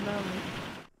out in a moment.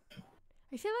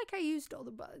 I feel like I used all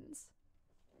the buttons.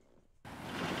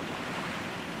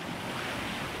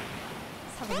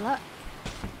 Let's have a look.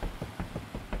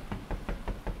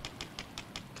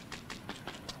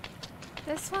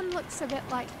 This one looks a bit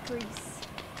like Greece.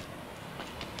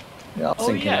 Yeah, I was Oh,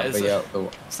 thinking yeah, that'd it's be, a-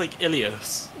 It's like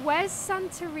Ilios. Where's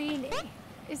Santorini?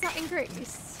 Is that in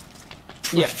Greece?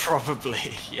 Yeah. Probably,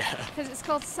 yeah. Because it's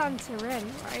called Santorin,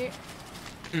 right?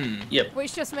 Yep.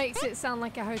 Which just makes it sound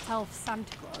like a hotel for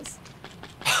Santa Claus.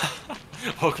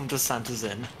 Welcome to Santa's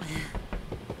Inn.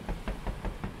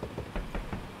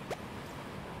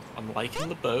 I'm liking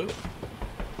the boat.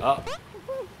 Oh.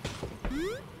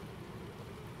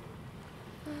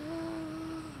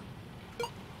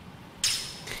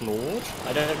 Claude?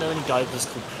 I don't know any divers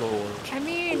called Claude. I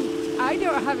mean, I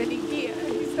don't have any gear.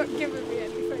 He's not giving me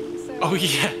anything, so... Oh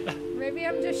yeah. Maybe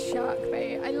I'm just shark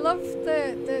bait. I love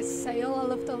the sail. I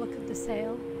love the look of the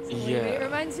sail. So maybe Yeah. it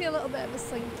reminds me a little bit of a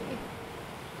slinky.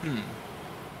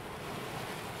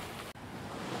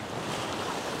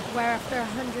 Where after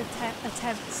 100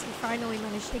 attempts, you finally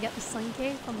managed to get the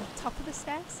slinky from the top of the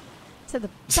stairs to the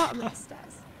bottom of the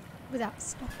stairs without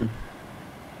stopping.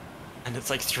 And it's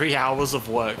like 3 hours of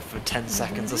work for 10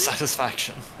 seconds of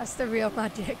satisfaction. That's the real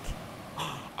magic.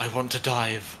 I want to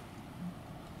dive.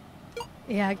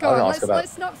 Yeah, go I'll on. ask about-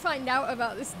 Let's not find out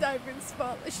about this diving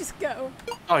spot. Let's just go.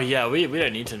 Oh yeah, we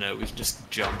don't need to know. We can just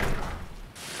jump.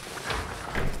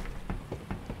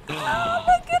 Oh,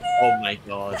 look at it! Oh my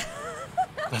god.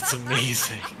 That's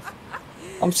amazing.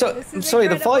 I'm This is sorry.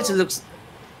 incredible.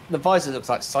 The visor looks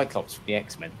like Cyclops from the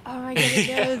X-Men. Oh my god, it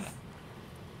Yeah. does.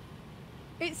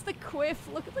 It's the quiff.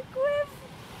 Look at the quiff.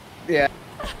 Yeah.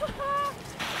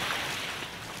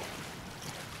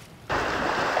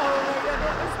 Oh my god,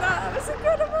 what was that? That was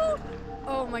incredible.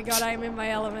 Oh my god, I am in my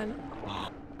element.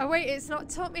 Oh wait, it's not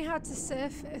taught me how to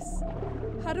surface.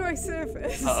 How do I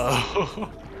surface? Uh-oh.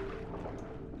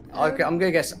 I'm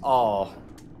gonna guess R.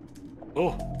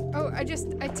 Oh, Oh, I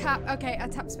tap. Okay, I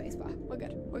tap spacebar. We're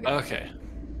good. We're good. okay.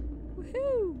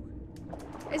 Woohoo!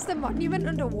 Is the monument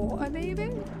underwater, maybe?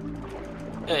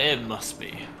 It must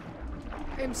be.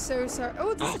 I'm so sorry.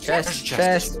 Oh, there's a Chest.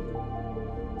 Chest.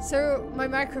 So my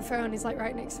microphone is like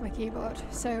right next to my keyboard,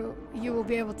 so you will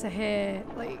be able to hear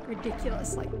like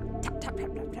ridiculous like tap tap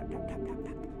tap tap tap tap tap tap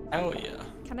tap. Oh yeah.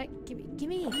 Can I give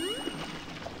me?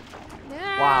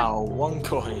 Wow, 1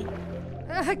 coin.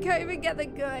 I can't even get the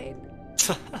coin.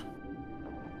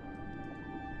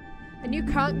 And you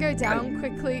can't go down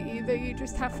quickly either. You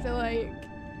just have to like.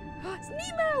 Oh, it's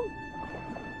Nemo!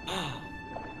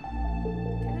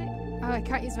 Can I? Oh, I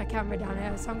can't use my camera down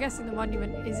here, so I'm guessing the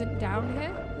monument isn't down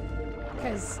here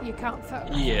because you can't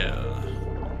photograph. Yeah.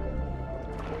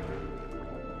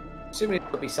 Assuming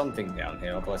there'll be something down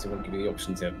here, otherwise it won't give you the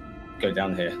option to go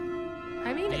down here.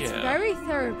 I mean, it's Yeah. very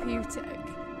therapeutic.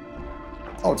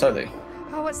 Oh, totally.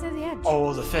 Oh, what's near the edge?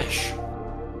 Oh, the fish.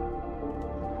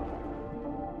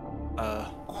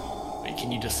 Wait,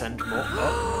 can you descend more?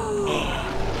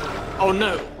 Oh, oh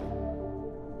no.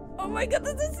 Oh my god,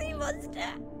 there's a sea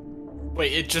monster!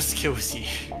 Wait, it just kills you.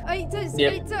 Oh, it does,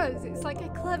 Yep. it does. It's like a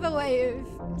clever way of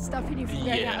stopping you from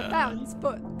going out of bounds,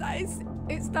 but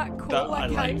it's that cool, I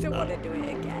kind of want to do it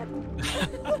again.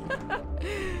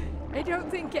 I don't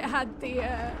think it had the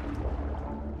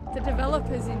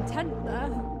developer's intent there.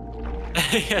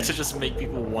 Yeah, to just make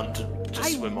people want to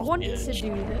just swim off the edge. I want to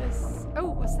do this. Oh,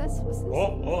 what's this? What's this?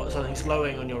 Oh, something's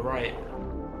glowing on your right.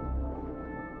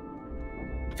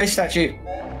 Fish statue.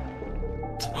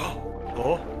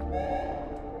 Oh.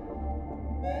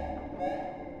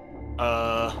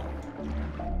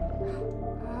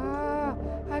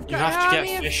 I've got You have an to army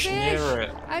get of fish near it.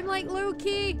 I'm like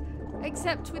Loki,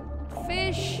 except with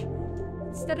fish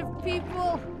instead of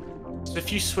people. So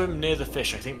if you swim near the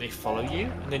fish, I think they follow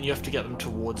you, and then you have to get them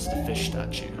towards the fish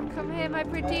statue. Come here, my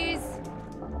pretties.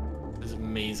 It's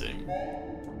amazing.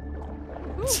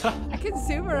 Ooh, I can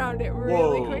zoom around it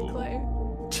really Whoa. quickly.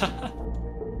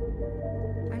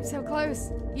 I'm so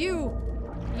close. You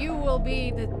will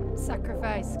be the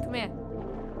sacrifice. Come here.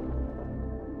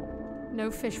 No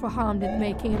fish were harmed in the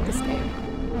making of this game.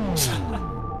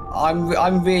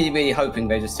 I'm really hoping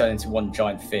they just turn into one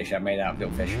giant fish made out of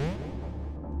little fish.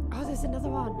 Oh, there's another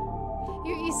one.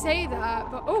 You say that,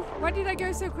 but oh, why did I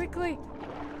go so quickly?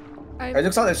 It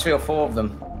looks like there's 3 or 4 of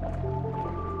them.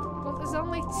 Well, there's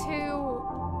only 2.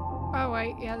 Oh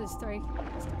wait, yeah, there's 3.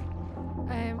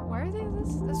 Where are they?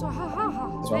 This one.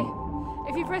 Hey,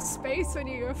 if you press space when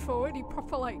you go forward, he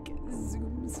proper like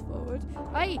zooms forward.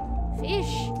 Hey,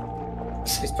 fish.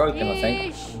 It's broken, I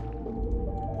think. Fish.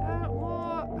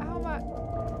 How much?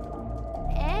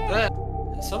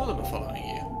 Some of them are following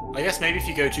you. I guess maybe if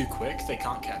you go too quick, they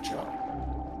can't catch up.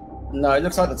 No, it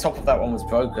looks like the top of that one was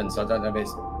broken, so I don't know if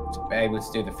it's able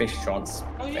to do the fish trance.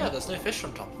 Oh yeah, there's no fish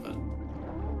on top of it.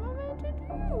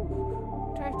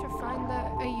 Do I have to find the...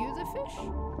 Are you the fish?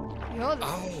 You're the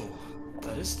fish. Oh,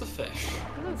 that is the fish.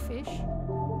 Hello, fish.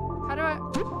 How do I...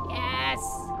 Yes!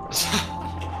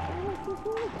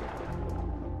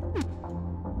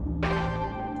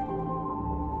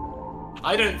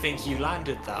 I don't think you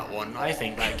landed that one. I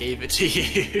think that gave it to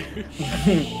you.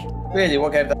 Really?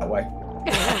 What gave that away?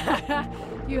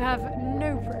 You have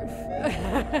no proof.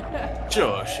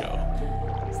 Sure.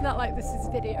 It's not like this is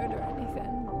videoed or anything.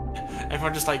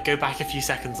 Everyone just like go back a few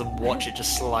seconds and watch it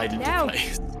just slide into No.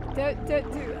 place. Don't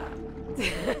do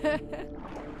that.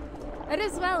 And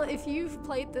as well, if you've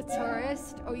played the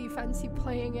Touryst or you fancy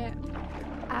playing it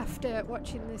after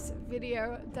watching this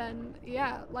video, then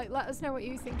yeah, like let us know what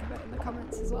you think of it in the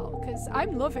comments as well, because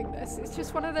I'm loving this. It's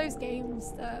just one of those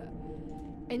games that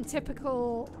in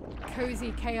typical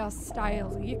cozy chaos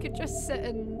style you could just sit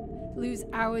and lose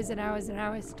hours and hours and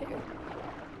hours to,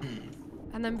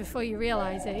 and then before you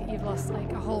realize it, you've lost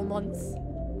like a whole month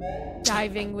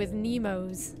diving with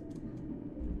Nemos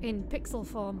in pixel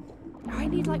form. Oh, I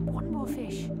need like 1 more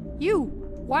fish. You!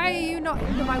 Why are you not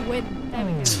under my wing? There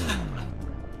we go.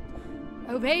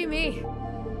 Obey me.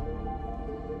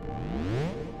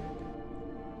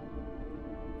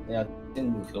 Yeah,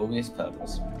 in glorious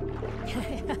purpose.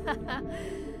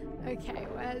 Okay,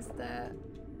 where's the...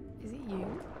 Is it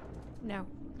you? No,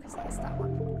 because that's that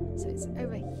one. So it's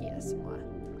over here somewhere.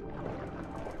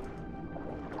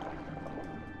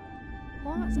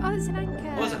 What? Oh, it's an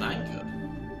anchor. What was an anchor?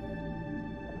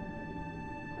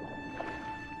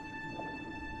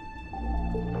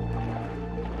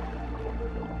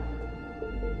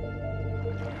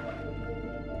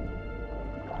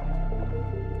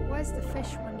 Where's the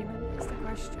fish monument is the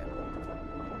question.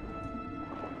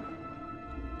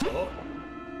 Oh.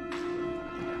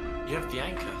 You have the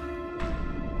anchor.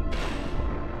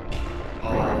 Oh.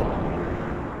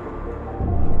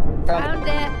 Found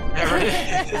it! There it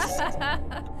is.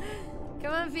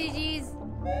 Come on, fishies.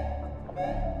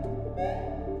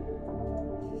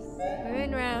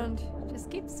 Swimming round. Just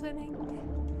keep swimming.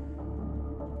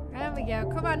 There we go.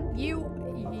 Come on. You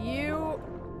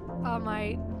are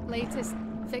my latest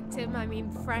victim. I mean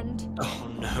friend. Oh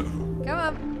no. Come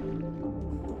on.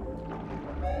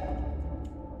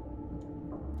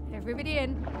 Everybody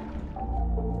in.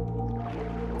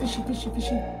 Fishy.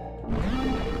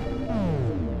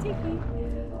 Tiki.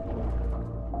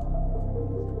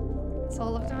 It's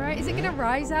all up to right. Is it going to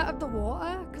rise out of the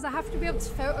water? Because I have to be able to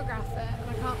photograph it, and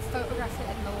I can't photograph it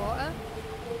in the water.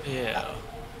 Yeah.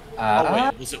 Oh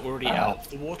wait, was it already out of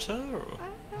the water? Or?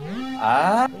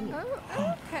 Oh,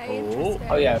 okay. Interesting.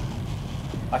 Oh yeah.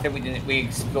 I think we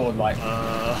explored like.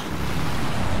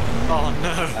 Oh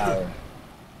no.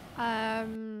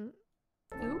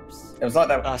 Oops. It was like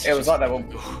that. It was like that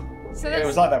when. So It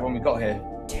was like that when we got here.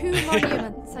 2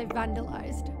 monuments I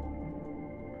vandalized.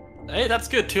 Hey, that's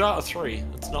good. 2 out of 3.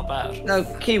 That's not bad. No,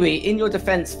 Kiwi, in your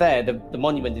defense there, the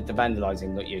monument did the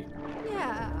vandalizing, not you.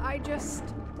 Yeah, I just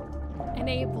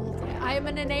enabled it. I am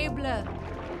an enabler.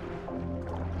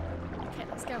 Okay,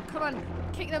 let's go. Come on.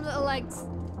 Kick them little legs.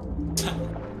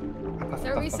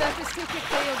 Don't resurface too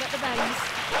quickly, you'll get the bends.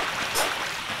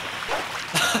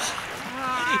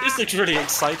 This looks really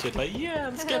excited. Like, yeah,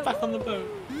 let's get back on the boat.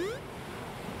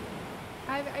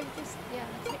 I've just, yeah,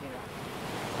 take me back.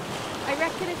 I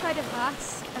reckon if I'd have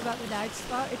asked about the dive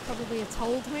spot, it probably have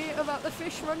told me about the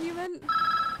fish monument.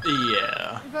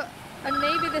 Yeah. But, and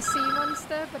maybe the sea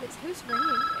monster, but it's who's ringing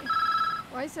me?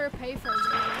 Why is there a payphone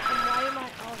ringing? And why am I,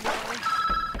 oh no.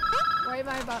 Why am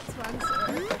I about to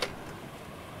answer?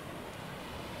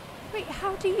 Wait,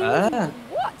 how do you,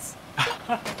 what?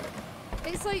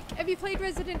 It's like, have you played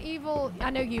Resident Evil? I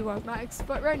know you won't, Max,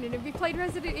 but Ronan, have you played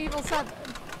Resident Evil 7?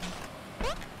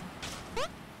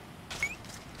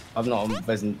 I'm not on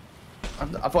Resident.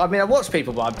 I mean, I watch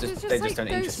people, but they just like don't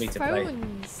interest me to play.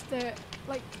 Phones that,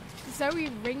 like, Zoe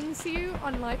rings you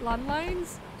on like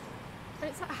landlines. And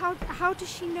it's like, how does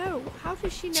she know? How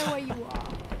does she know where you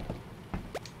are?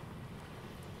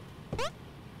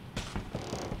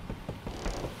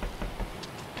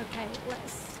 Okay,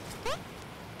 let's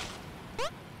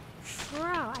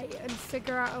try and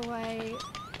figure out a way.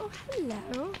 Oh,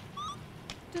 hello.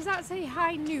 Does that say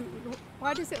high noon?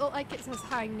 Why does it look like it says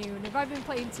high noon? Have I been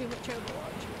playing too much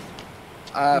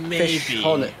Overwatch? Maybe. Fish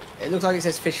Honu. It looks like it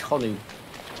says Fish Honu.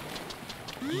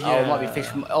 Yeah. Oh, it might be Fish.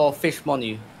 Or Fish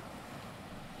Monu.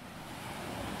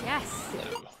 Yes.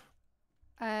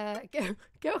 No.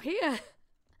 Go here.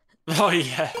 Oh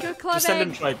yeah. Go clubbing. Just send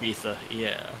them to Ibiza.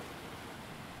 Yeah.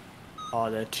 Oh,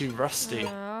 they're too rusty.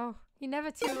 No, you're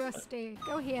never too rusty.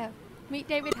 Go here. Meet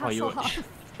David Oh, Hasselhoff.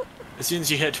 As soon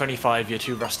as you hit 25, you're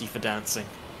too rusty for dancing.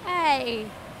 Hey.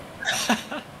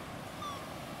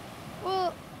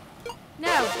 Well,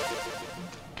 no.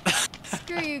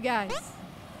 Screw you guys.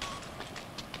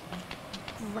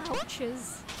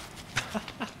 Grouches.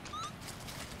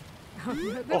 Oh,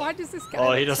 no. Why does this guy?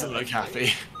 Oh, he look doesn't so look angry?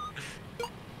 happy.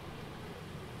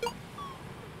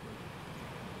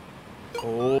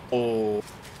 Oh.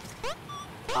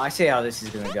 I see how this is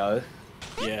gonna go.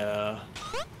 Yeah.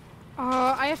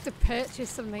 Oh, I have to purchase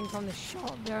something from the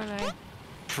shop, don't I?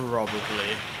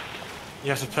 Probably. You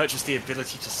have to purchase the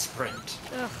ability to sprint.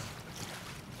 Ugh.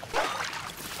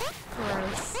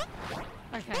 Gross.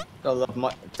 Okay.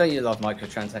 Don't you love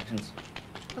microtransactions?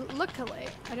 But luckily,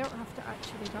 I don't have to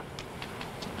actually buy.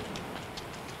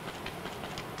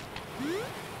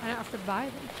 I don't have to buy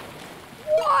them.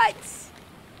 What?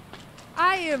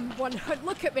 I am 100.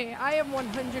 Look at me. I am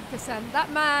 100%.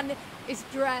 That man is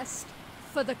dressed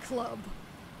for the club.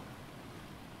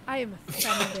 I am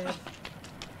offended.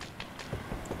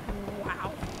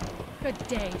 Wow. Good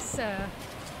day, sir.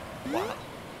 Wow.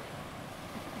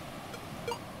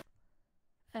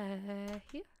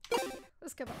 Here.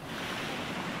 Let's go back.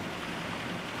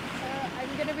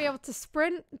 I'm gonna be able to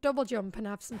sprint, double jump, and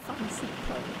have some fancy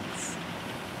clothes.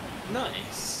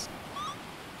 Nice.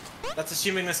 That's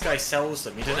assuming this guy sells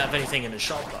them. He didn't have anything in his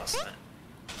shop last night.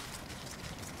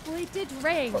 Well, he did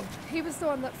ring. He was the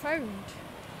one that phoned.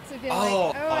 So he'd be like,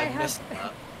 Oh, oh, I missed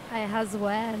that. I has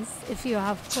wares if you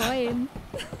have coin.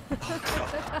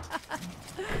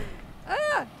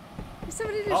 Ah!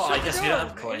 Somebody just Oh, shut I the guess we door don't on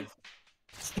have me. coin.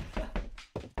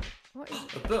 What is,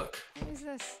 A book. what is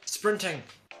this? Sprinting.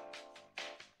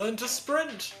 Learn to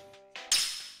sprint.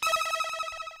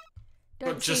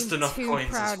 Don't Got just seem enough too coins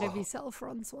as proud well. of yourself,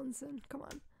 Ron Swanson. Come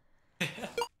on.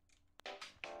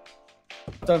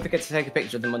 Don't forget to take a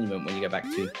picture of the monument when you get back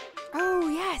to. Oh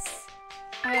yes.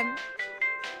 No,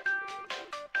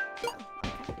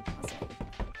 okay, that's it.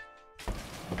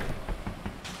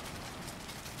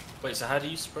 Wait, so how do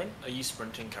you sprint? Are you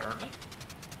sprinting currently?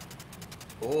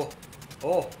 Oh.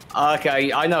 Oh.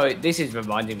 Okay, I know it. This is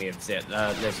reminding me of Legend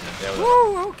of Zelda.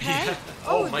 Oh, okay. Yeah.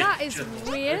 Oh, my that is goodness.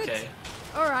 weird. Okay.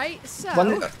 All right, so.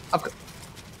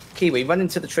 Kiwi, run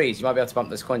into the trees. You might be able to bump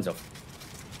those coins off.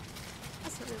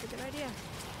 That's a really good idea.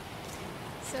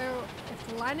 So, I have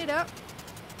to line it up.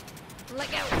 Let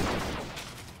go.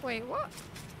 Wait, what?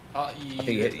 You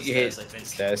hit I think.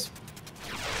 stairs.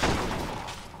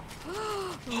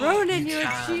 Ronan, you you're a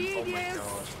can. Oh my genius.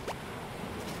 God.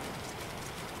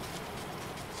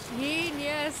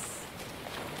 Genius.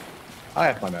 I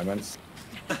have my moments.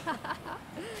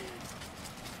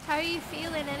 How are you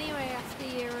feeling anyway after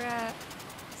your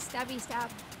stabby stab?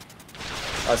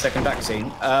 Our second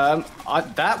vaccine.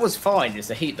 That was fine. It's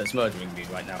the heat that's murdering me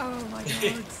right now. Oh my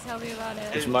god, tell me about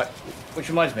it. Which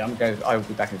reminds me, I will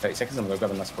be back in 30 seconds. I'm going to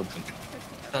grab a nice cold drink.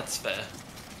 That's fair.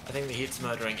 I think the heat's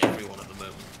murdering everyone at the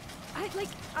moment. like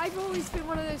I've always been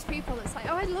one of those people that's like,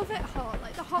 oh, I love it hot.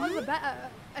 Like the hotter the better.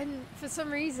 And for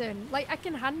some reason, like I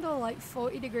can handle like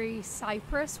 40-degree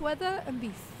Cyprus weather and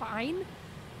be fine.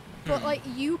 But like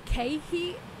UK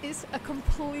heat is a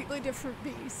completely different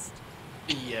beast.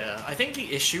 Yeah, I think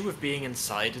the issue with being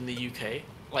inside in the UK,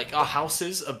 like our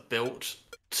houses are built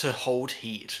to hold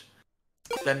heat.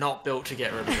 They're not built to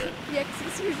get rid of it. Yeah, because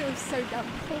it's usually so damn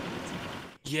cold.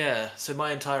 Yeah, so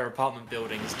my entire apartment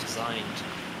building is designed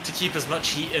to keep as much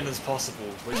heat in as possible,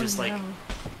 which is like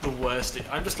the worst.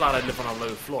 I'm just glad I live on a low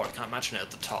floor. I can't imagine it at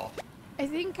the top. I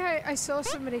think I saw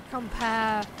somebody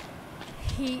compare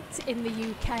heat in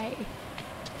the UK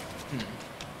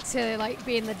to like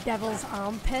being the devil's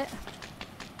armpit.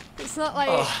 It's not like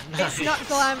it's not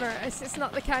glamorous. It's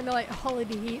not the kind of like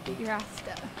holiday heat that you're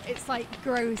after. It's like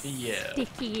gross,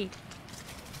 sticky.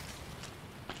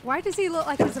 Why does he look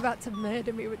like he's about to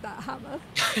murder me with that hammer?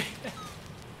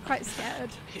 Quite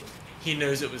scared. He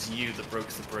knows it was you that broke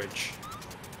the bridge.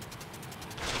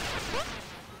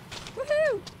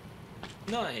 Woohoo!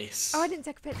 Nice. Oh, I didn't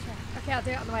take a picture. Okay, I'll do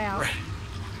it on the way out. Right.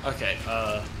 Okay,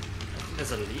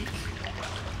 there's a leak.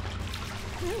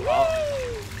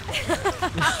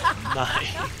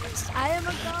 Nice. I am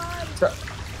a god.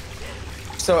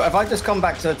 So have I just come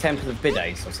back to the Temple of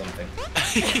Bidets or something?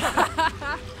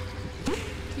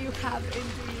 You have indeed.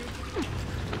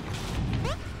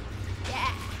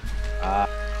 Yeah.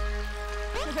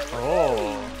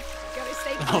 Oh. Gotta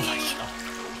stay clean. Oh my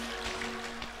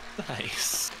god.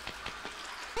 Nice.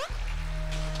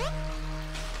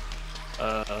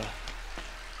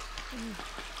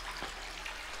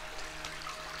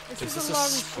 This Is is this a long a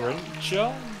sprint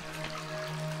jump?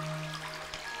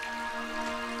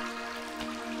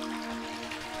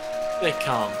 It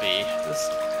can't be. This...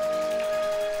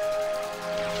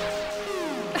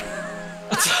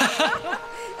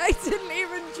 I didn't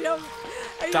even jump.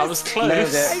 That was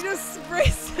close. I just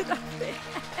sprinted up it.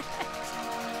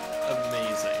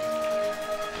 Amazing.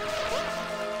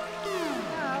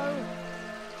 No.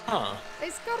 Huh.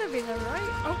 It's gotta be the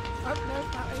right. Oh, no,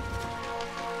 that way.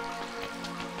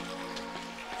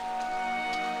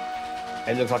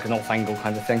 It looks like an off-angle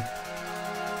kind of thing.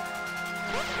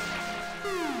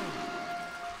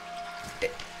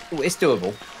 It's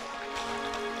doable.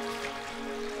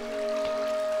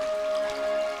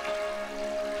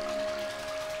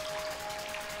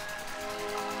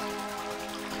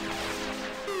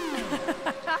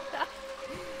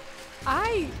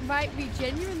 I might be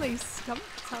genuinely stumped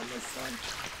on this one.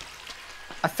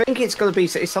 I think it's got to be.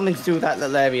 It's something to do with that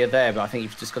little area there, but I think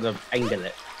you've just got to angle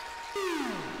it.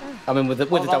 I mean, with the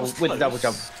double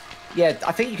jump. Yeah,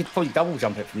 I think you could probably double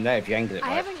jump it from there if you angle it. I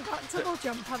right. haven't got double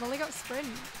jump. I've only got sprint.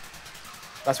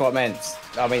 That's what I meant.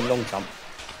 I mean, long jump.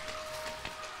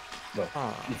 Well,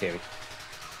 in theory.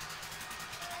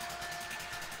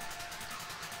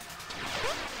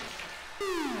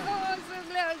 Oh, so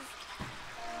close.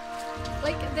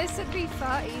 Like, this would be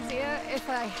far easier if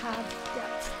I had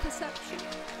depth perception.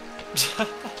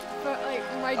 But, like,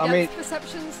 my depth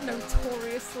perception's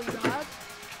notoriously bad.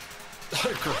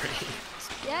 Agree.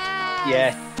 Yes!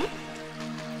 Yeah. Okay,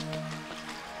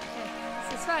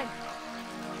 this is fine.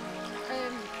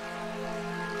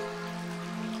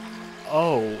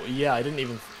 Oh, yeah, I didn't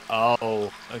even... Oh,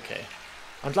 okay.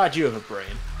 I'm glad you have a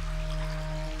brain.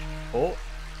 Oh.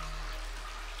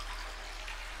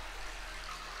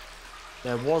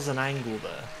 There was an angle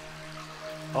there.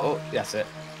 Oh, that's it.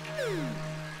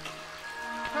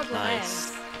 Problem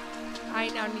Nice. is, I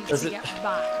now need Does to it- get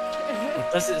back.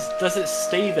 Does it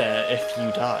stay there if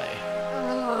you die?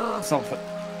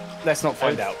 Let's not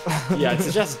find out. Yeah, I'd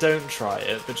suggest don't try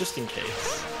it, but just in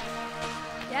case.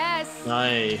 Yes!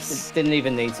 Nice. Didn't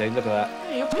even need to. Look at that.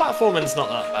 Hey, your platforming's not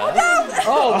that bad.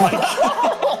 Oh my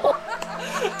god!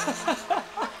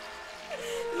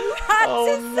 You had Oh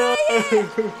to say it!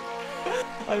 no!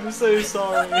 I'm so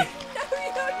sorry. No,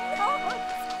 you're not!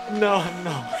 No, I'm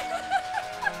not.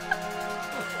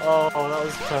 Oh, that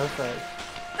was perfect.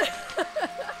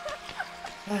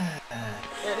 Yeah,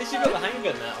 at least you got the hang of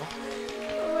it now.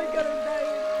 Oh my god, I'm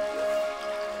dying.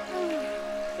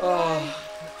 Oh.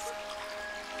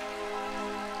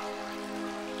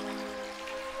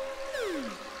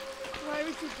 Why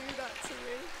would you do that to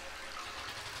me?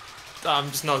 I'm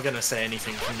just not gonna say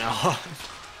anything from now on.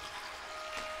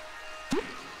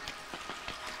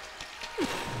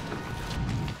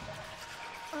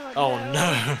 Oh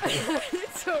no!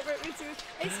 It's so me too.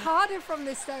 It's harder from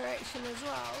this direction as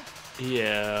well.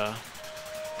 Yeah.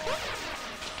 Yeah.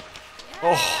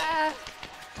 Oh,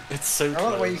 it's so I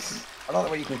like close.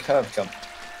 the way you can curve jump.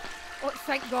 Oh,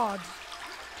 thank God.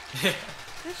 Yeah.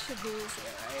 This should be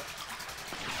easier, right?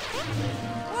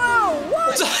 Whoa!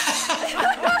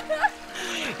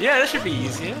 Yeah, that should be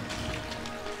easier.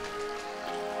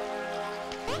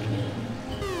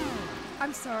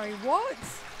 I'm sorry, what?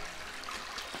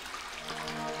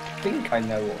 I think I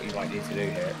know what you might need to do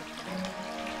here.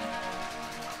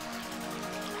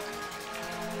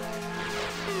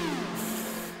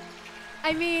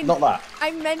 I mean, Not that.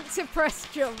 I meant to press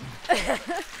jump.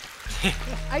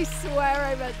 I swear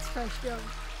I meant to press jump.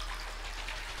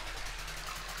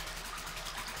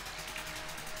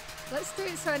 Let's do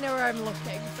it so I know where I'm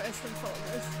looking, first and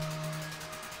foremost.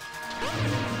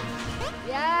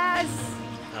 Yes!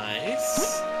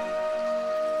 Nice.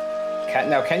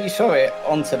 Now, can you throw it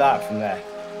onto that from there?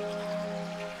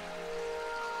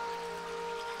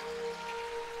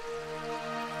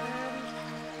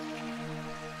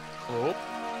 Oh.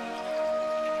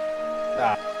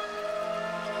 Ah.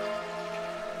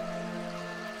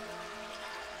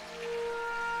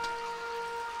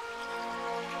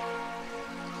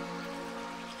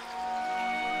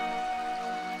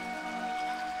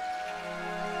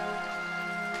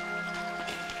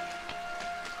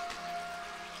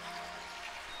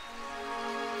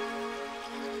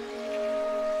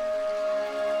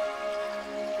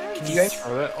 Can you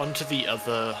throw it onto the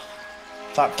other...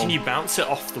 Platform. Can you bounce it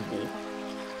off the wall?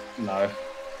 No, I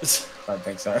don't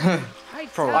think so.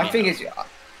 Probably. I think it's.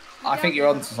 I think you're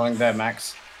onto something there,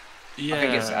 Max. Yeah. I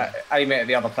think it's aim it at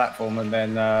the other platform and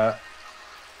then. And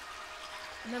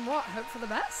then what? Hope for the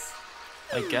best?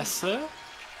 I guess so.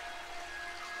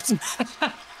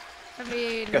 I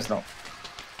mean... Guess not.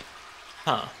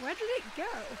 Huh. Where did it go?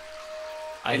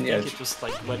 I In the think edge. it just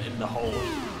like went in the hole.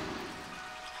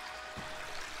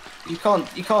 You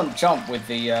can't jump with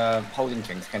the holding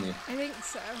things, can you? I think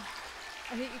so.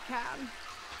 I think you can.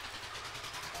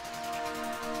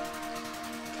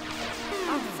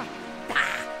 Oh, fuck.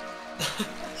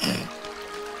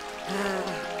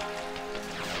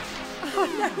 Oh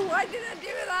no, why did I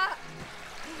do that?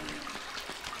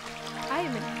 I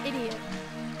am an idiot.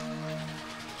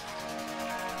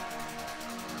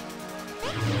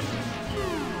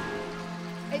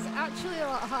 It's actually a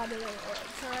lot harder than it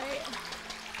looks, alright?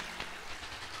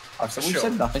 Oh, so we Sure.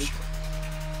 said nothing.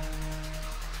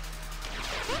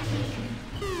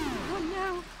 Oh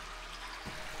no.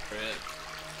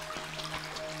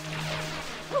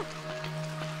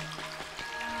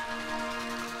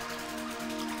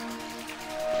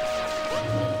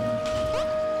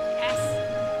 Yes.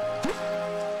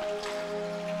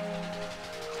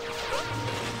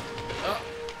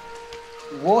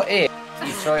 What if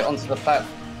you throw it onto the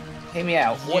platform? Hear me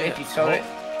out. What if you throw it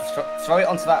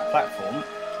onto that platform?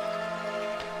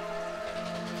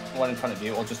 One in front of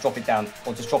you, or just drop it down,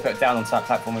 or just drop it down onto that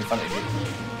platform in front of you.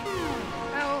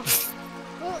 Oh.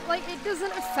 Well, like, it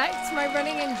doesn't affect my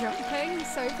running and jumping,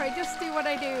 so if I just do what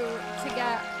I do to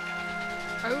get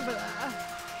over there.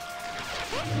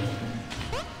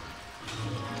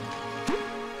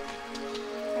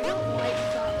 I don't like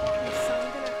that one, so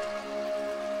I'm gonna...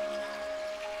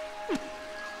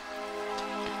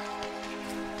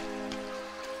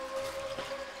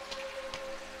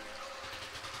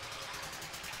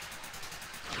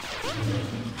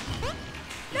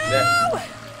 Yeah.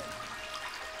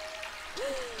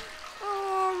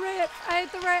 Oh, rip. I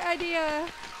had the right idea.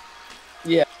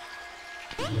 Yeah.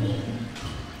 I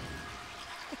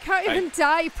can't even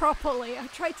die properly. I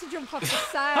tried to jump off the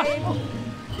side,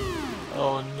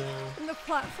 Oh no. and the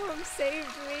platform saved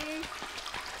me.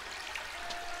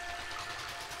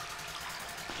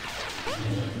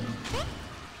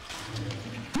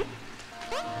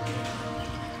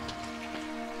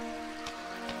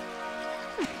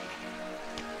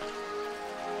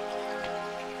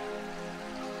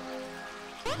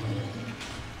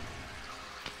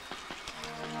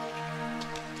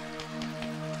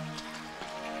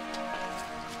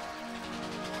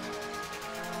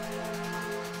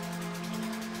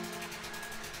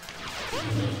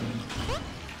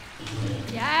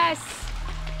 Yes!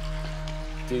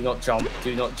 Do not jump.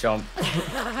 Do not jump.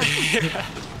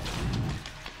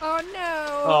 Oh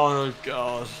no! Oh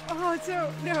god. Oh,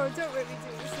 don't make me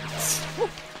do this.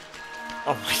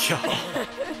 Oh my god.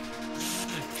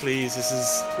 Please, this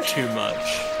is too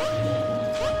much.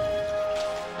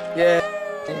 Yeah.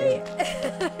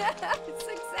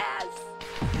 Success!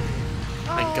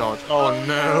 Thank god. Oh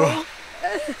no.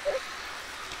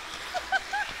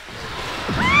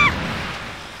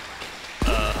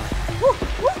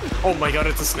 Oh my god,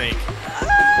 it's a snake.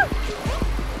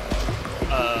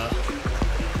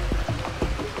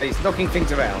 He's knocking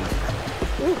things around.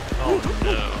 Oh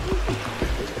no.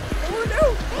 Oh no!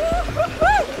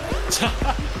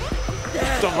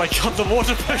 Oh my god, the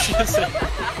water pushes it.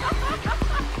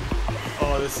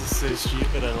 Oh, this This is so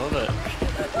stupid, I love it.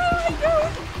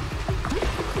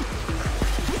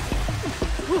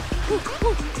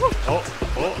 Oh,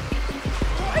 oh.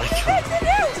 What are you trying to do?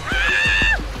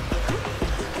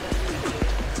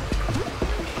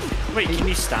 Wait, can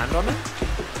you stand on it?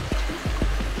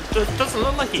 It doesn't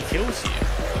look like he kills you.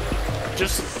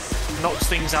 Just knocks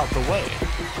things out the way.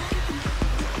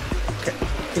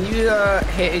 Can you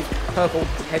hit his purple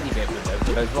heady bit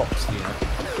with those rocks, you know?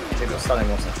 Is it got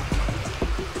stunning or something?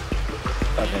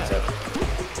 I don't think so.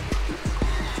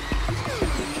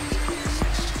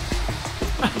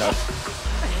 No.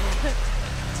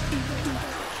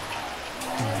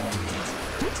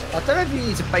 I don't know if you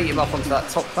need to bait him up onto that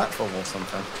top platform or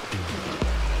something.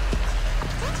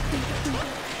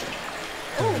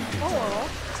 Oh,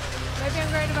 maybe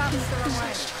I'm going about this the wrong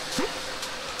way.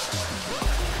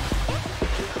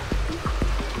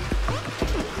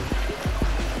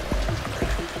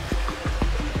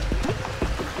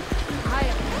 I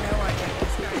have no idea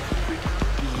what's going on right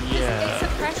now. Yeah. It's a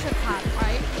pressure pad,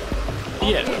 right?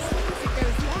 Yeah. Obviously, 'cause it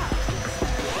goes down.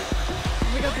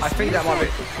 We got this I think that might be.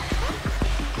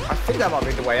 I think that might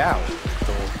be the way out.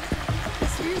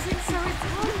 This music's so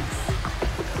intense.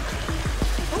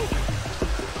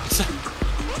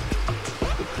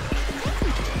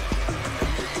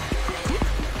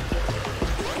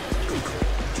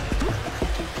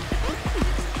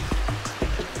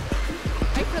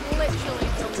 I could literally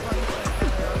jump onto it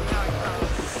earlier on, now I can't.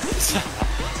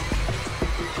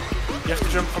 You have to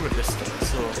jump from a distance,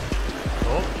 so...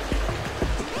 Oh.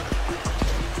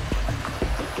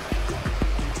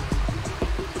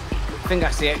 I think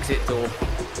that's the exit door.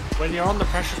 When you're on the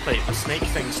pressure plate, the snake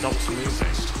thing stops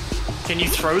moving. Can you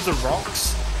throw the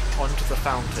rocks onto the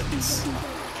fountains?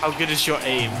 How good is your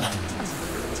aim? Let's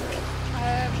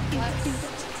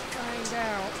find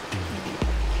out.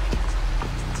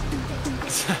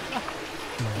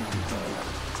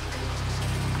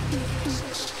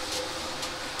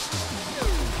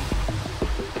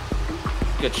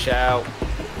 Good shout.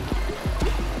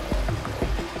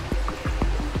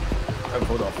 Oh,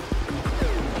 hold off.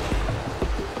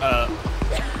 No.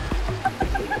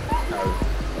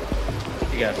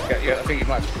 Yeah, I think you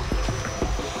might.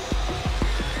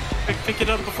 Pick it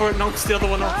up before it knocks the other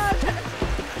one off.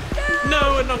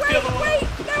 No, it knocked the other one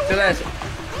off. So there's.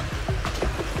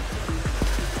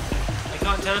 I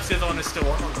can't tell if the other one is still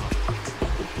on or not.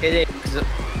 It is, because the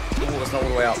water's not all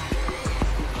the way up.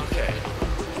 Okay.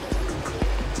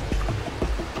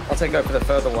 I'll say go for the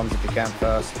further ones if you can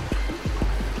first.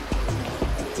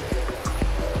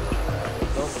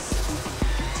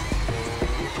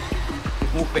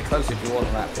 Walk a bit closer if you want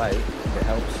on that plate, if it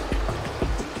helps.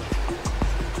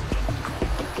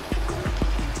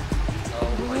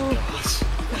 Oh my gosh.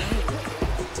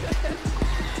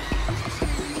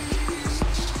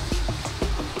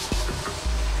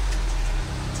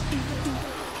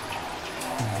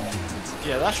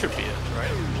 Yeah, that should be it,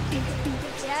 right?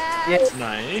 Yes!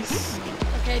 Nice.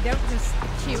 Okay, don't just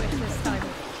chew it this time.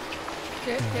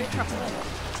 Do it properly.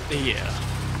 Yeah.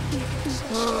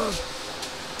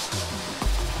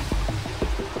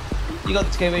 You got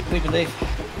this game, we believe.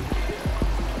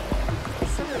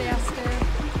 Somebody has to.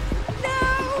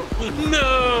 No!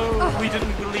 No! We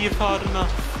didn't believe hard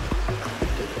enough.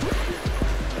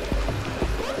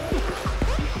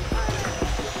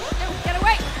 No, get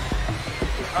away!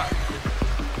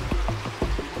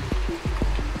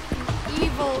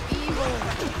 Evil.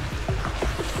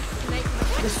 Snake.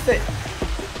 This fit.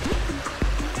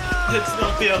 It's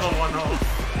not the other one off.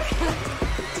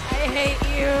 I hate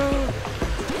you.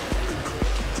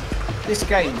 This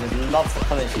game just loves to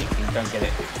punish you if you don't get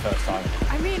it the first time.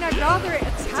 I mean, I'd rather it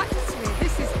attacks me.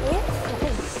 This is awful.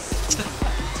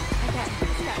 Okay,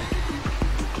 let's go.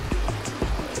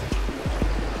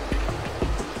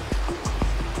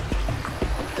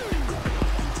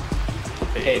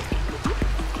 Hit.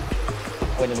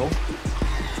 Winnable.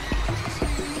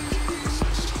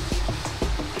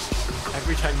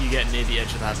 Every time you get near the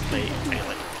edge of that plate,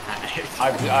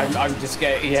 I like panic. I'm just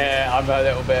getting, yeah, I'm a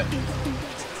little bit.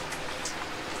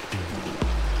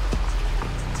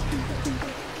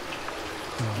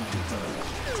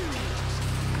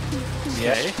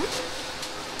 Okay.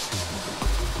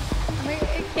 I mean,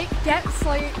 it gets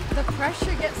like, the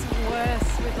pressure gets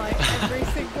worse with like every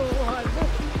single one.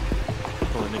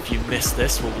 Well, and if you miss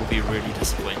this, we'll be really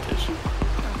disappointed.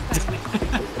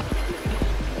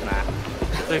 Nah.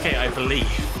 It's okay, I believe.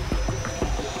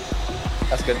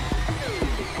 That's good.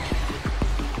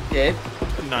 Yeah.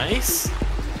 Nice.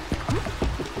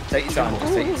 Take your time.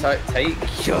 Just take your time.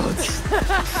 Take your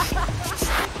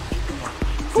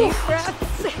Deep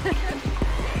breaths.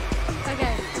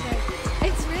 Okay.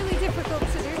 It's really difficult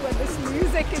to do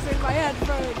speakers in my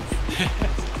headphones.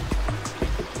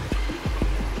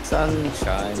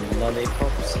 Sunshine,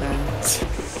 lollipops,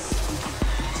 and...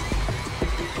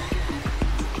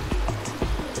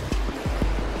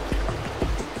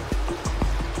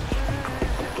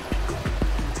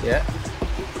 Yeah.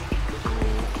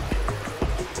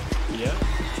 Yeah.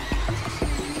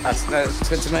 That's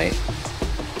good to me.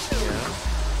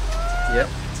 Yeah. Yep.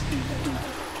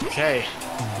 Okay.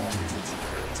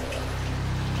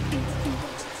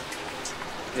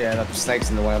 Yeah, that snake's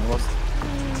in the way of us.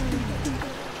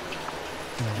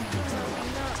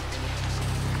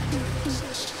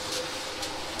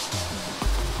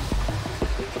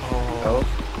 Oh.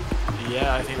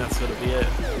 Yeah, I think that's gonna be it.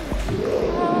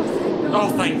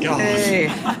 Oh, thank God. Hey.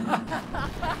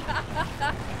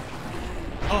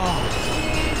 Oh.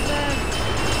 Jesus.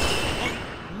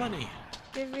 Money.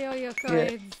 Give me all your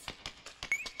coins.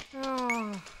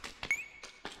 Oh.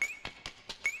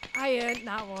 I earned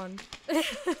that one.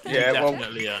 Yeah, well,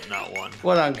 Definitely earned that one.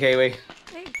 well done, Kiwi.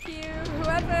 Thank you.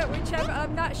 Whichever,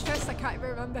 I'm not stressed, I can't even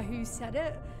remember who said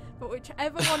it, but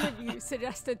whichever one of you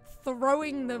suggested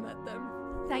throwing them at them,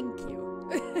 thank you.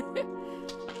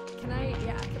 Can I?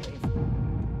 Yeah, I can leave.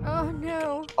 Oh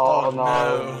no. Oh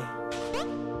no.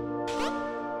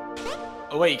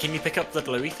 Oh wait, can you pick up the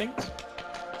glowy thing?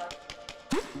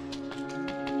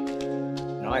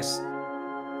 Nice.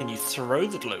 Can you throw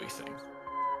the glowy thing?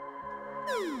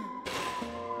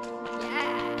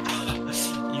 Yeah.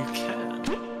 You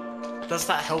can. Does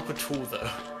that help at all though?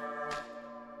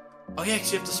 Oh yeah,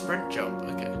 because you have to sprint jump.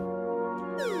 Okay.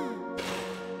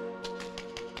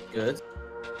 Good.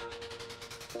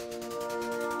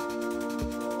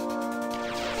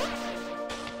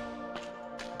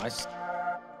 Nice.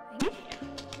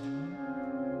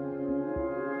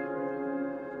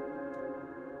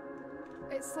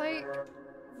 It's like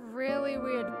really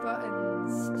weird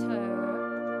buttons to.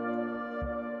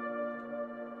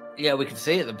 Yeah, we can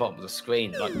see at the bottom of the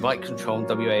screen, like right control and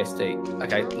WASD.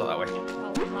 Okay, not that way.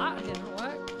 Well, that didn't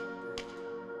work.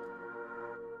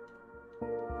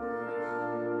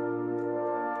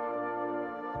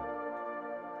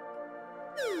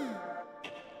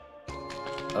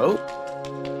 Oh.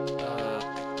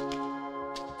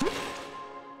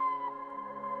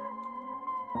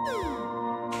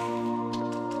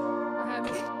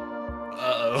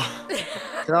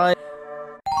 Uh-oh. Can I?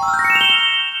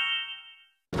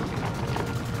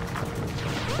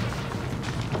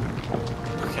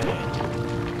 Okay.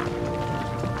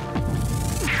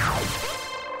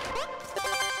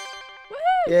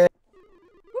 Yeah.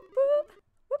 Whoop whoop.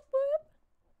 Whoop whoop.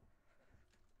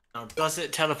 Now, does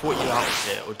it teleport you out of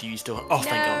here, or do you still? Oh,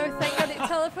 thank God. No, thank God it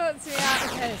teleports me out.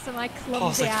 Okay, so my clumsy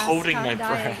it's like ass holding can't my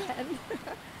die breath.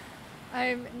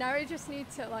 again. Now I just need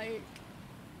to like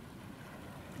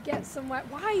get somewhere.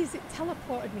 Why is it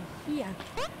teleported me here?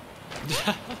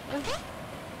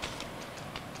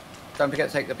 Don't forget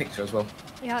to take the picture as well.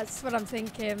 Yeah, that's what I'm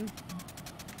thinking.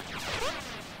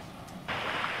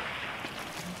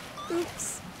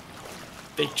 Oops.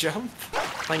 Big jump.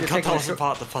 Thank You're God taking that a wasn't short-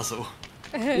 part of the puzzle.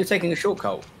 You're taking a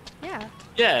shortcut. Yeah,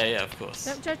 Yeah, yeah, of course.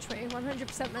 don't judge me.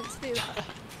 100% meant to do that.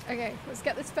 Okay, let's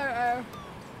get this photo.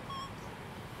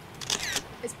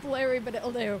 It's blurry, but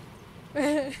it'll do.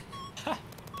 Yeah,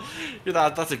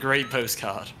 that's a great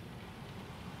postcard.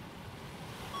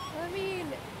 I mean...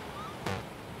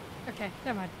 Okay,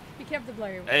 never mind. You can have the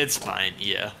blurry one. It's fine,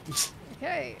 yeah.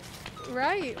 Okay,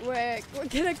 right, we're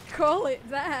gonna call it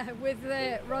there with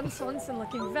Ron Swanson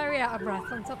looking very out of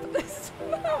breath on top of this.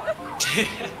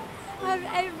 Of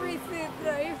everything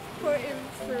that I've put him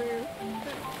through.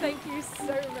 Thank you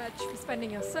so much for spending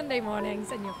your Sunday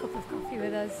mornings and your cup of coffee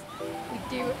with us. We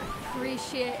do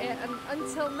appreciate it. And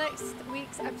until next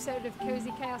week's episode of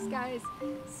Cozy Chaos, guys,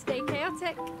 stay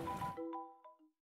chaotic.